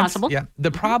refinance. It's possible. Yeah.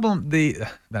 The problem,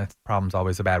 that problem's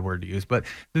always a bad word to use, but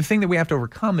the thing that we have to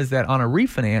overcome is that on a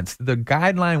refinance, the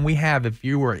guideline we have, if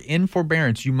you are in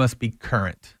forbearance, you must be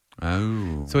current.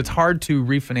 Oh. So it's hard to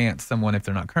refinance someone if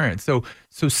they're not current. So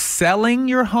selling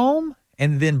your home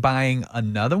and then buying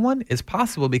another one is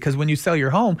possible, because when you sell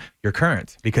your home, you're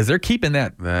current, because they're keeping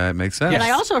that. That makes sense. And I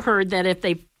also heard that if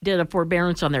they did a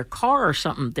forbearance on their car or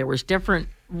something, there was different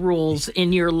rules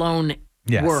in your loan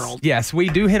world. Yes, we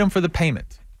do hit them for the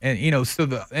payment. And so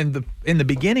in the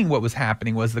beginning, what was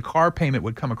happening was the car payment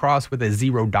would come across with a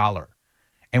 $0,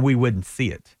 and we wouldn't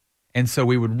see it. And so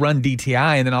we would run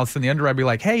DTI, and then all of a sudden the underwriter would be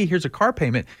like, hey, here's a car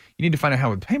payment. You need to find out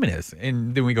how the payment is.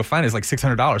 And then we go find it. It's like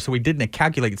 $600. So we didn't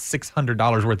calculate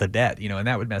 $600 worth of debt, and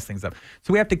that would mess things up.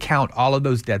 So we have to count all of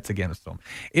those debts against them.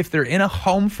 If they're in a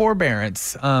home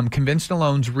forbearance, conventional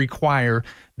loans require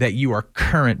that you are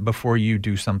current before you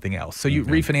do something else. So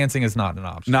refinancing is not an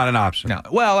option. Not an option. No.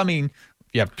 Well, I mean, if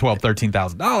you have $12,000,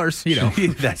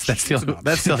 $13,000,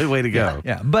 that's the only way to go.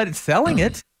 Yeah. But it's selling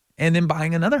it And then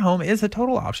buying another home is a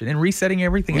total option, and resetting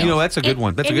everything else. That's a good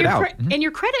one. That's a good out. And your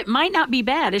credit might not be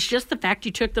bad. It's just the fact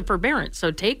you took the forbearance.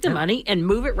 So take the money and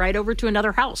move it right over to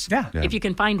another house. Yeah. If you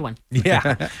can find one.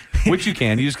 Yeah. Which you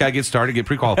can. You just got to get started, get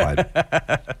pre-qualified.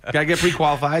 Got to get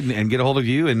pre-qualified and get a hold of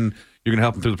you, and you're going to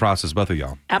help them through the process, both of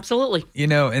y'all. Absolutely.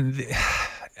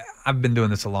 I've been doing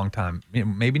this a long time.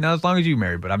 Maybe not as long as you,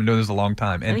 Mary, but I've been doing this a long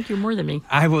time. And I think you're more than me.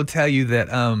 I will tell you that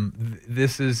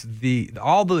this is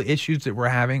all the issues that we're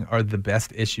having are the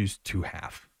best issues to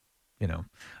have.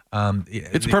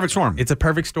 It's a perfect storm. It's a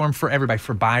perfect storm for everybody,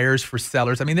 for buyers, for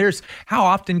sellers. I mean, how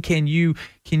often can you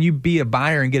be a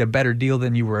buyer and get a better deal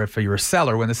than you were if you were a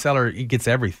seller when the seller gets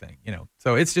everything,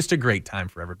 So it's just a great time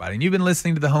for everybody. And you've been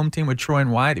listening to the Home Team with Troy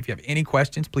and Wyatt. If you have any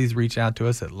questions, please reach out to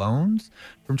us at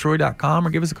loansfromtroy.com or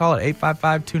give us a call at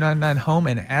 855-299-HOME.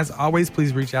 And as always,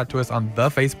 please reach out to us on the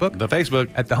Facebook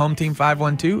at the Home Team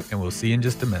 512, and we'll see you in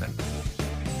just a minute.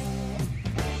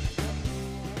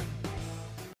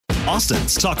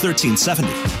 Austin's Talk 1370.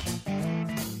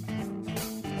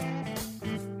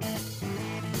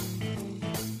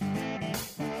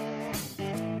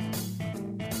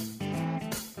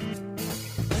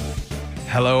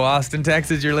 Hello, Austin,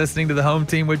 Texas. You're listening to the Home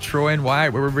Team with Troy and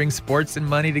Wyatt, where we bring sports and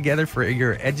money together for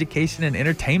your education and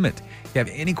entertainment. If you have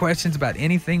any questions about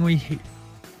anything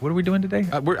what are we doing today?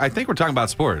 I think we're talking about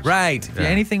sports. Right. If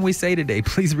anything we say today,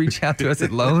 please reach out to us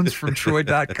at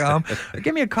loansfromtroy.com or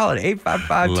give me a call at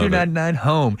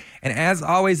 855-299-HOME. And as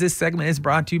always, this segment is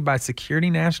brought to you by Security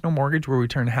National Mortgage, where we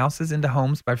turn houses into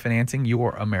homes by financing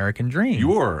your American dream.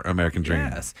 Your American dream.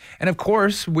 Yes. And of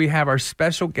course, we have our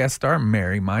special guest star,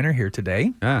 Mary Miner, here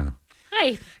today. Yeah.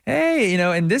 Hi. Hey,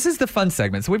 and this is the fun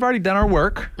segment. So we've already done our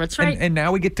work. That's right. And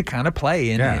now we get to kind of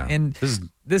play. And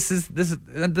this is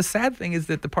the sad thing is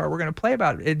that the part we're going to play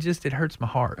about, it hurts my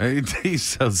heart. He's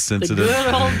so sensitive. The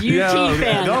good old UT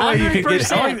fan. The only, you can get,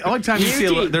 100%. only time you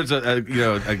see there's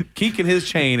a kink in his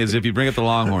chain is if you bring up the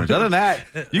Longhorns. Other than that,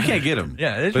 you can't get him.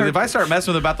 Yeah, but if I start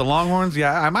messing with about the Longhorns,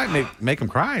 I might make him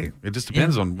cry. It just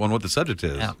depends on what the subject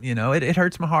is. Yeah, it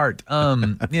hurts my heart.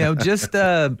 Just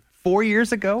 4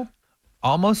 years ago,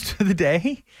 almost to the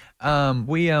day,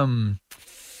 we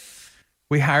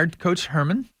hired Coach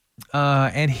Herman.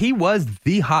 And he was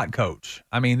the hot coach.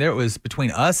 I mean, there was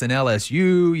between us and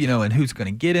LSU, and who's going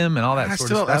to get him and all that sort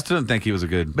of stuff. I still didn't think he was a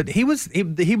good. But he was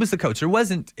the coach.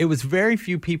 It was very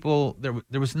few people.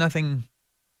 There was nothing.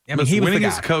 I mean, he was the guy.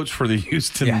 Winningest coach for the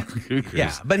Houston Cougars.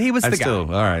 Yeah, but he was the guy. All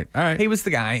right. He was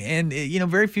the guy. And,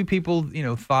 very few people,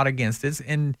 thought against it.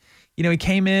 And, he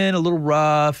came in a little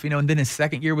rough, and then his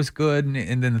second year was good.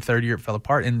 And then the third year it fell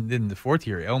apart. And then the fourth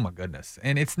year, oh, my goodness.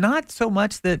 And it's not so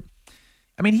much that.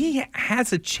 I mean, he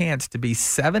has a chance to be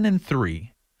 7-3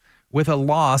 with a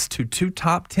loss to 2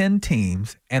 top 10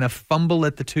 teams and a fumble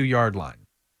at the 2-yard line.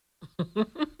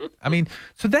 I mean,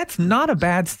 so that's not a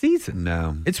bad season.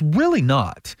 No. It's really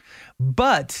not.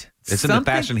 But it's in the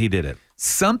fashion he did it.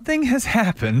 Something has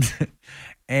happened,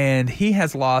 and he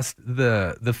has lost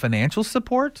the financial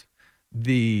support,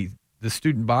 the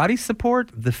student body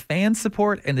support, the fan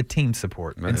support, and the team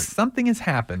support. Right. And something has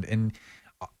happened, and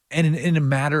in a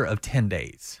matter of 10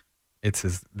 days, it's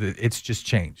just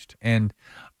changed. And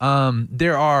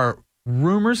there are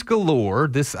rumors galore.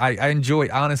 I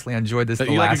honestly enjoyed this.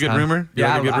 You like a good rumor?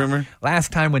 Yeah, like a good rumor?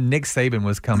 Last time when Nick Saban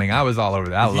was coming, I was all over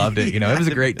that. I loved it. It was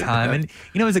a great time, and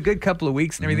it was a good couple of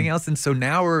weeks and everything else. And so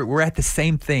now we're at the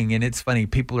same thing, and it's funny.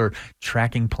 People are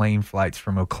tracking plane flights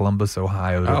from Columbus,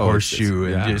 Ohio to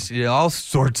Horseshoe, and just all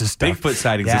sorts of stuff. Bigfoot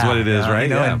sightings is what it is,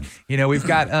 right? And we've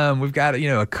got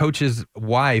a coach's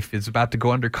wife is about to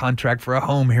go under contract for a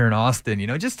home here in Austin.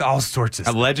 Just all sorts of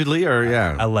stuff. Allegedly, or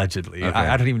allegedly. Okay.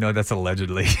 I don't even know if that's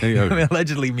allegedly. I mean,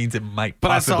 allegedly means it might but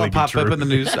possibly be true. But I saw it pop up in the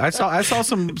news. I saw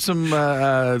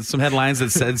some headlines that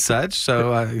said such.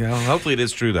 So hopefully it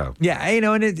is true though. Yeah,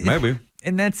 and maybe,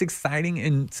 and that's exciting.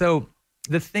 And so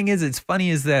the thing is, it's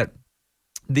funny is that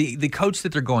the coach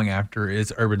that they're going after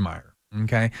is Urban Meyer.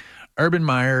 Okay, Urban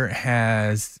Meyer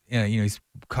has he's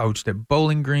coached at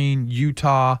Bowling Green,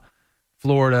 Utah,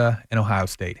 Florida, and Ohio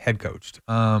State, head coached.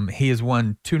 He has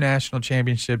won 2 national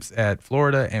championships at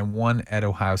Florida and 1 at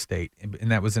Ohio State,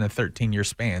 and that was in a 13-year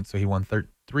span. So he won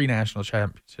 3 national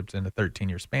championships in a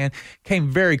 13-year span. Came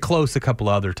very close a couple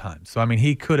other times. So, I mean,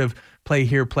 he could have played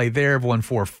here, played there, have won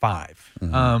 4 or 5.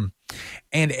 Mm-hmm.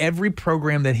 And every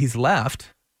program that he's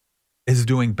left is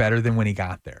doing better than when he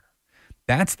got there.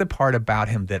 That's the part about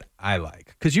him that I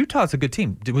like. Because Utah's a good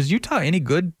team. Was Utah any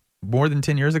good more than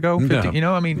 10 years ago? 50, No. You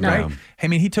know, I mean, No. right? I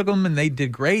mean, he took them and they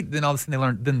did great. Then all of a sudden they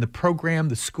learned, then the program,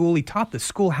 the school, he taught the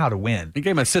school how to win. He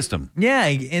gave him a system. Yeah,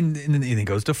 and then he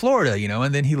goes to Florida, you know,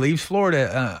 and then he leaves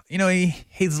Florida. You know,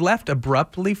 he's left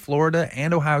abruptly Florida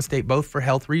and Ohio State, both for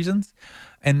health reasons,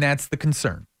 and that's the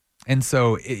concern. And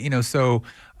so,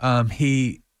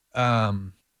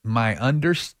 my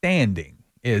understanding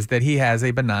is that he has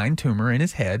a benign tumor in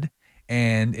his head,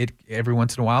 and every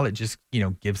once in a while it just,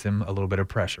 gives him a little bit of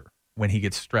pressure when he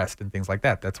gets stressed and things like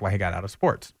that. That's why he got out of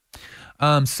sports.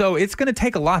 So it's going to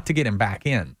take a lot to get him back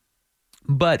in.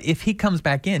 But if he comes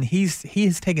back in, he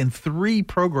has taken 3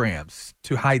 programs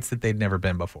to heights that they'd never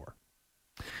been before.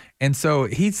 And so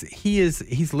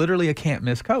he's literally a can't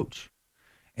miss coach.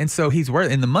 And so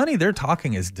and the money they're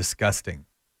talking is disgusting.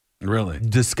 Really?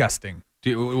 Disgusting.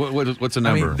 What's the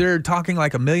number? I mean, they're talking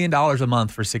like $1 million a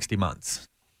month for 60 months.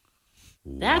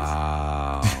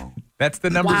 Wow. That's the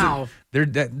numbers. Wow.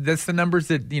 That's the numbers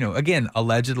that, again,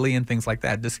 allegedly and things like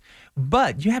that.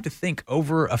 But you have to think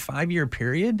over a 5-year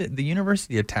period, the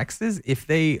University of Texas, if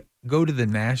they go to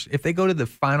the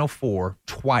Final Four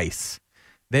twice,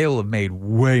 they'll have made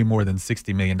way more than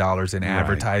 $60 million in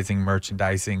advertising,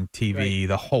 merchandising, TV,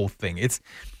 the whole thing.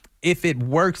 If it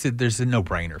works, there's a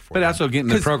no-brainer for But them. also getting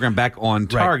the program back on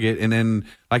target. Right. And then,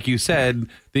 like you said, then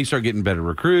you start getting better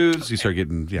recruits. You start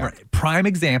getting, Right. Prime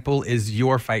example is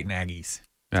your Fighting Aggies.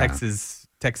 Yeah. Texas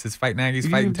Fighting Aggies,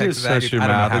 fighting Texas Aggies. Your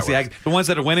mouth. The ones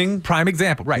that are winning? Prime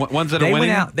example, right. Ones that are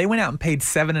winning? They went out and paid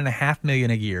 $7.5 million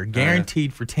a year,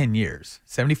 guaranteed for 10 years.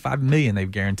 $75 million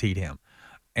they've guaranteed him.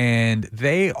 And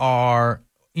they are,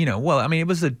 it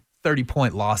was a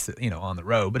 30-point loss, on the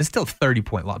road, but it's still a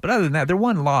 30-point loss. But other than that, they're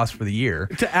one loss for the year.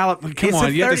 Come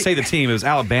on, you have to say the team. It was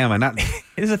Alabama, not.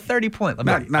 It was a 30-point.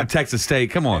 Not Texas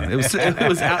State. Come on, it was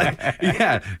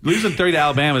losing 30 to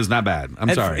Alabama is not bad.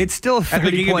 I'm sorry, it's still a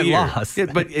 30-point loss. Yeah,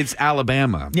 but it's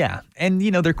Alabama. Yeah, and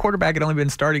their quarterback had only been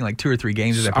starting like 2 or 3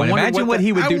 games at that point. Imagine what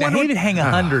he would do. Now he would hang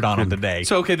 100 on them today.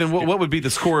 So okay, then what would be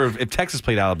the score if Texas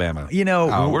played Alabama?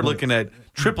 We're looking at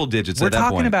triple digits. We're at that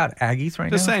talking point. about Aggies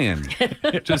right now.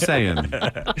 Just saying.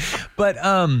 But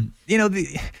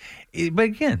but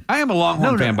again, I am a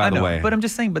Longhorn fan, by the way. But I'm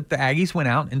just saying. But the Aggies went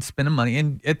out and spent money,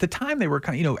 and at the time they were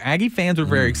kind of, Aggie fans were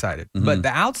very excited. Mm-hmm. But the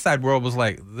outside world was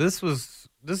like, this is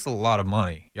a lot of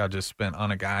money y'all just spent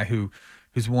on a guy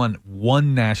who's won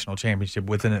 1 national championship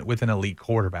with an elite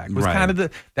quarterback. Was kind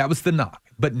of that was the knock.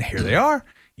 But here they are,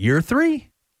 year 3,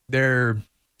 they're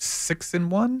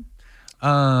 6-1. They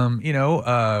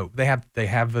have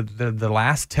the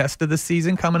last test of the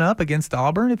season coming up against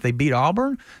Auburn. If they beat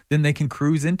Auburn, then they can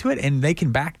cruise into it and they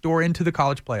can backdoor into the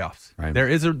college playoffs. Right. There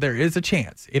is a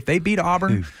chance. If they beat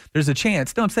Auburn, there's a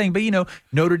chance. No, I'm saying, but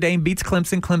Notre Dame beats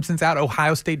Clemson. Clemson's out.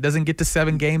 Ohio State doesn't get to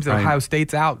 7 games. Right. Ohio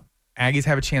State's out. Aggies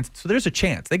have a chance. So there's a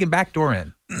chance. They can backdoor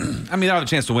in. I mean, they have a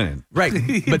chance to win it. Right.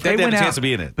 But they went out. Chance to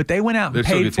be in it. But they went out and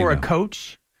paid for a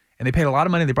coach. And they paid a lot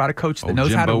of money. They brought a coach that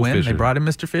knows how to win. Fisher. They brought in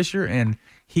Mr. Fisher, and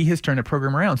he has turned the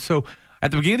program around. So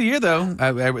at the beginning of the year, though,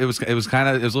 it was a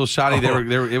little shoddy.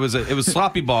 It was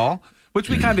sloppy ball, which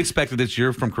we kind of expected this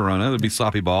year from Corona. It would be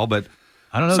sloppy ball, but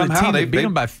I don't know. Somehow the team that beat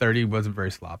them by 30 wasn't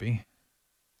very sloppy.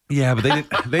 Yeah, but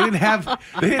they didn't have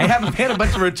a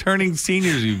bunch of returning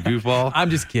seniors. You goofball.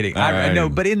 I'm just kidding. I know,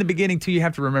 but in the beginning too, you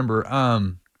have to remember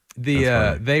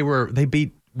they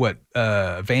beat.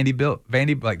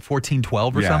 Vandy like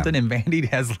 14-12 or something, and Vandy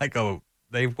has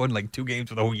they've won like 2 games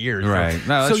for the whole year. Right.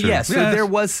 No, that's true. So there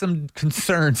was some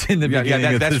concerns in the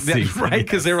beginning of the season. Right,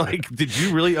 because they were like, did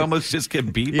you really almost just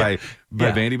get beat by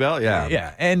Vanderbilt? Yeah.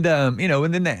 Yeah. And,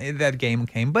 and then that game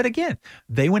came. But again,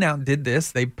 they went out and did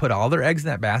this. They put all their eggs in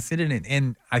that basket.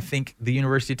 And I think the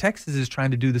University of Texas is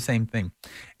trying to do the same thing.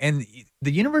 And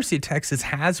the University of Texas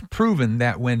has proven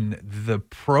that when the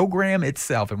program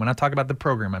itself, and when I talk about the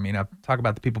program, I mean, I talk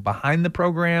about the people behind the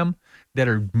program that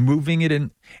are moving it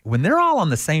in, when they're all on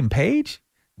the same page,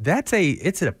 it's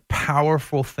a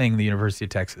powerful thing, the University of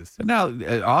Texas. But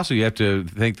now, also, you have to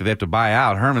think that they have to buy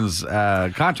out. Herman's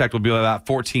contract will be about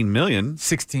 $14 million.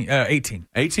 18.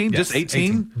 18? Yes, just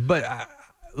 18? But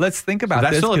let's think about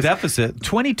that's this. That's still a deficit.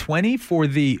 2020 for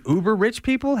the uber rich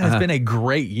people has been a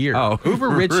great year. Oh, uber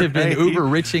rich have been uber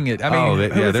riching it. I mean,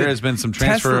 there has been some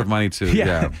transfer Tesla, of money too.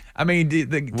 Yeah. I mean,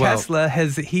 Tesla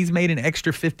he's made an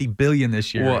extra $50 billion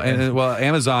this year. Well,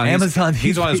 Amazon,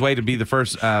 he's on his way to be the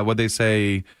first. What they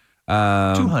say.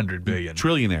 $200 billion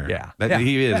trillionaire. Yeah,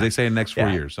 he is. They say in the next 4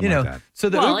 years, something like that. So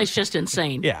it's just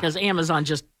insane. Yeah, because Amazon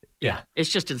it's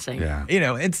just insane. Yeah,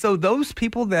 and so those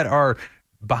people that are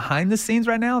behind the scenes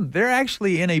right now, they're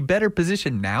actually in a better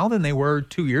position now than they were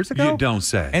 2 years ago. You don't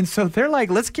say. And so they're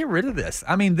like, let's get rid of this.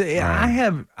 I mean, I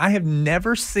have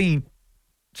never seen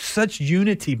such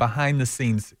unity behind the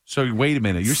scenes. So wait a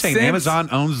minute. You're saying Amazon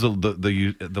owns the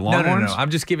Longhorns? No. I'm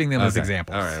just giving them as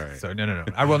examples. All right. So no.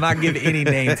 I will not give any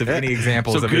names of any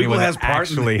examples so of Google anyone has that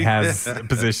actually has a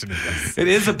position in this. It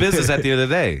is a business at the end of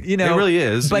the day. It really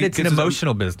is. But it's an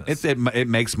emotional business. It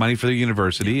makes money for the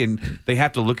university, and they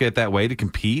have to look at it that way to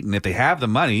compete. And if they have the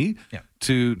money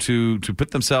to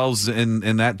put themselves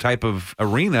in that type of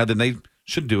arena, then they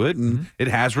should do it, and it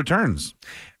has returns.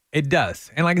 It does.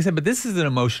 And like I said, but this is an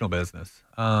emotional business.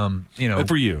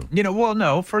 For you. Well,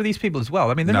 no, for these people as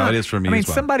well. I mean, it is for me as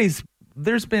well.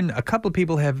 There's been a couple of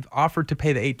people have offered to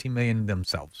pay the $18 million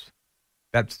themselves.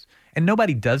 And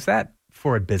nobody does that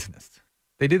for a business.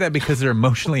 They do that because they're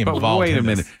emotionally involved. But wait a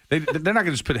minute. They're not going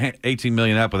to just put $18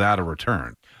 million up without a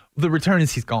return. The return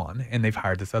is he's gone, and they've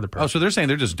hired this other person. Oh, so they're saying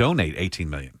they're just donate $18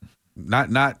 million.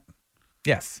 Not.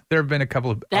 Yes, there have been a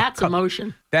couple of. That's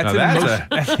emotion. That's emotion.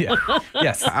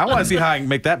 Yes, I want to see how I can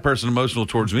make that person emotional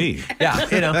towards me. Yeah,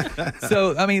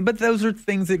 So I mean, but those are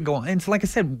things that go on. And so, like I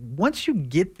said, once you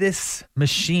get this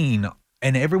machine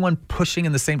and everyone pushing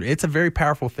in the same, it's a very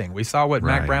powerful thing. We saw what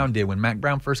Mack Brown did when Mack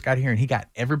Brown first got here, and he got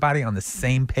everybody on the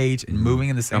same page and moving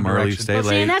in the same direction. Stay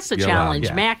late. And that's the challenge.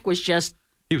 Yeah. Mack was just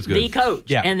was good. the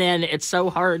coach, and then it's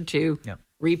so hard to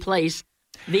replace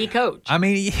the coach. I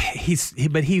mean,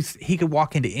 he could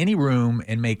walk into any room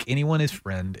and make anyone his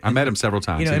friend. I met him several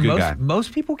times. He's a and good guy.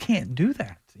 most people can't do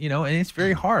that, and it's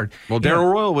very hard. Well, Darrell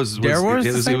Royal was he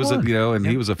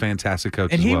was a fantastic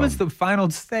coach. And he was the final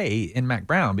say in Mack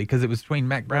Brown because it was between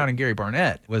Mack Brown and Gary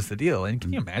Barnett was the deal. And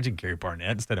can you imagine Gary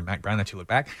Barnett instead of Mack Brown that you look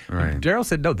back? Right. Darrell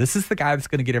said, no, this is the guy that's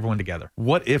going to get everyone together.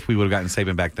 What if we would have gotten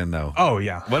Saban back then, though? Oh,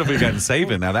 yeah. What if we gotten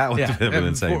Saban? Now that would have been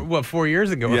insane. 4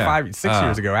 years ago or 6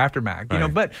 years ago after Mack,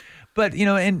 But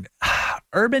and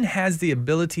Urban has the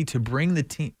ability to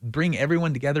bring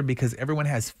everyone together because everyone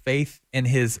has faith in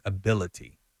his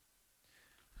ability.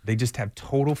 They just have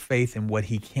total faith in what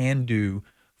he can do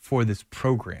for this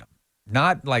program.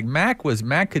 Not like Mack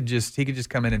could just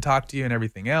come in and talk to you and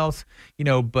everything else,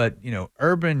 but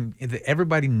Urban,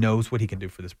 everybody knows what he can do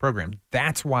for this program.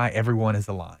 That's why everyone is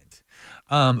aligned.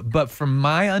 But from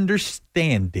my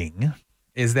understanding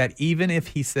is that even if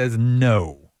he says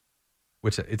no,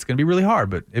 which it's going to be really hard,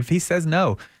 but if he says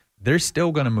no, they're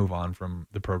still going to move on from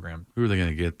the program. Who are they going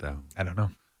to get, though? I don't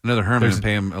know. Another Herman and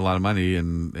pay him a lot of money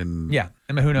and I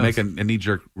mean, who knows? Make a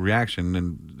knee-jerk reaction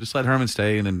and just let Herman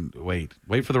stay and then wait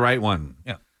for the right one.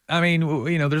 Yeah. I mean,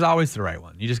 there's always the right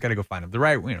one. You just got to go find him. The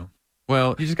right,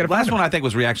 Well, you just got to last one I think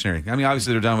was reactionary. I mean,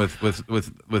 obviously they're done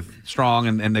with Strong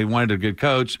and they wanted a good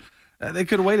coach. They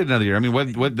could have waited another year. I mean,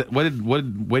 what did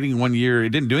waiting 1 year? It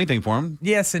didn't do anything for him.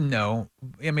 Yes and no.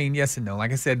 I mean, yes and no.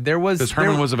 Like I said, there was because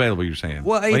Herman was available. You're saying,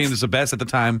 well, he was the best at the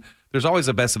time. There's always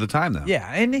the best at the time, though. Yeah,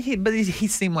 and he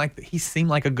seemed like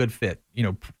a good fit.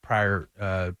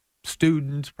 Prior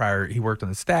students, prior he worked on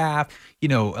the staff.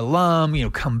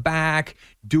 Alum. Come back,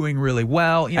 doing really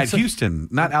well. At Houston,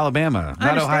 not Alabama,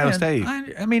 not Ohio State.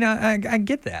 I mean, I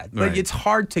get that, but it's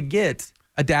hard to get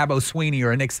a Dabo Swinney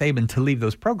or a Nick Saban to leave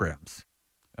those programs.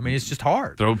 I mean, it's just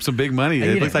hard. Throw some big money.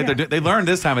 It looks like they learned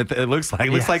this time. It looks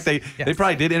like they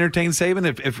probably did entertain Saban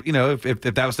if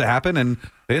that was to happen, and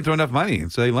they didn't throw enough money,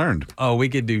 so they learned. Oh, we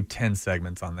could do 10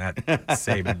 segments on that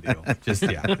Saban deal. Just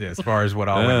as far as what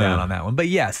all went down on that one. But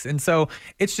yes, and so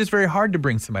it's just very hard to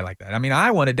bring somebody like that. I mean,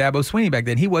 I wanted Dabo Swinney back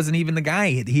then. He wasn't even the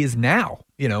guy he is now.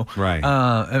 Right.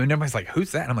 And everybody's like,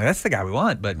 "Who's that?" And I'm like, "That's the guy we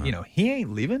want," but he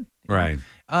ain't leaving. Right.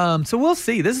 So we'll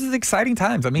see. This is exciting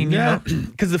times. I mean,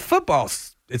 because the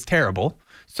football's it's terrible.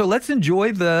 So let's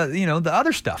enjoy the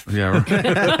other stuff. Yeah.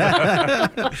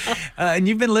 Right. And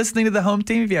you've been listening to the Home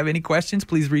Team. If you have any questions,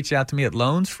 please reach out to me at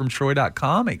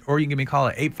loansfromtroy.com, or you can give me a call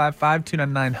at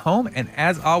 855-299-HOME. And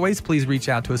as always, please reach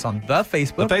out to us on the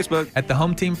Facebook. At the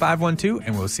Home Team 512,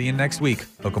 and we'll see you next week.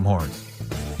 Hook 'em horns.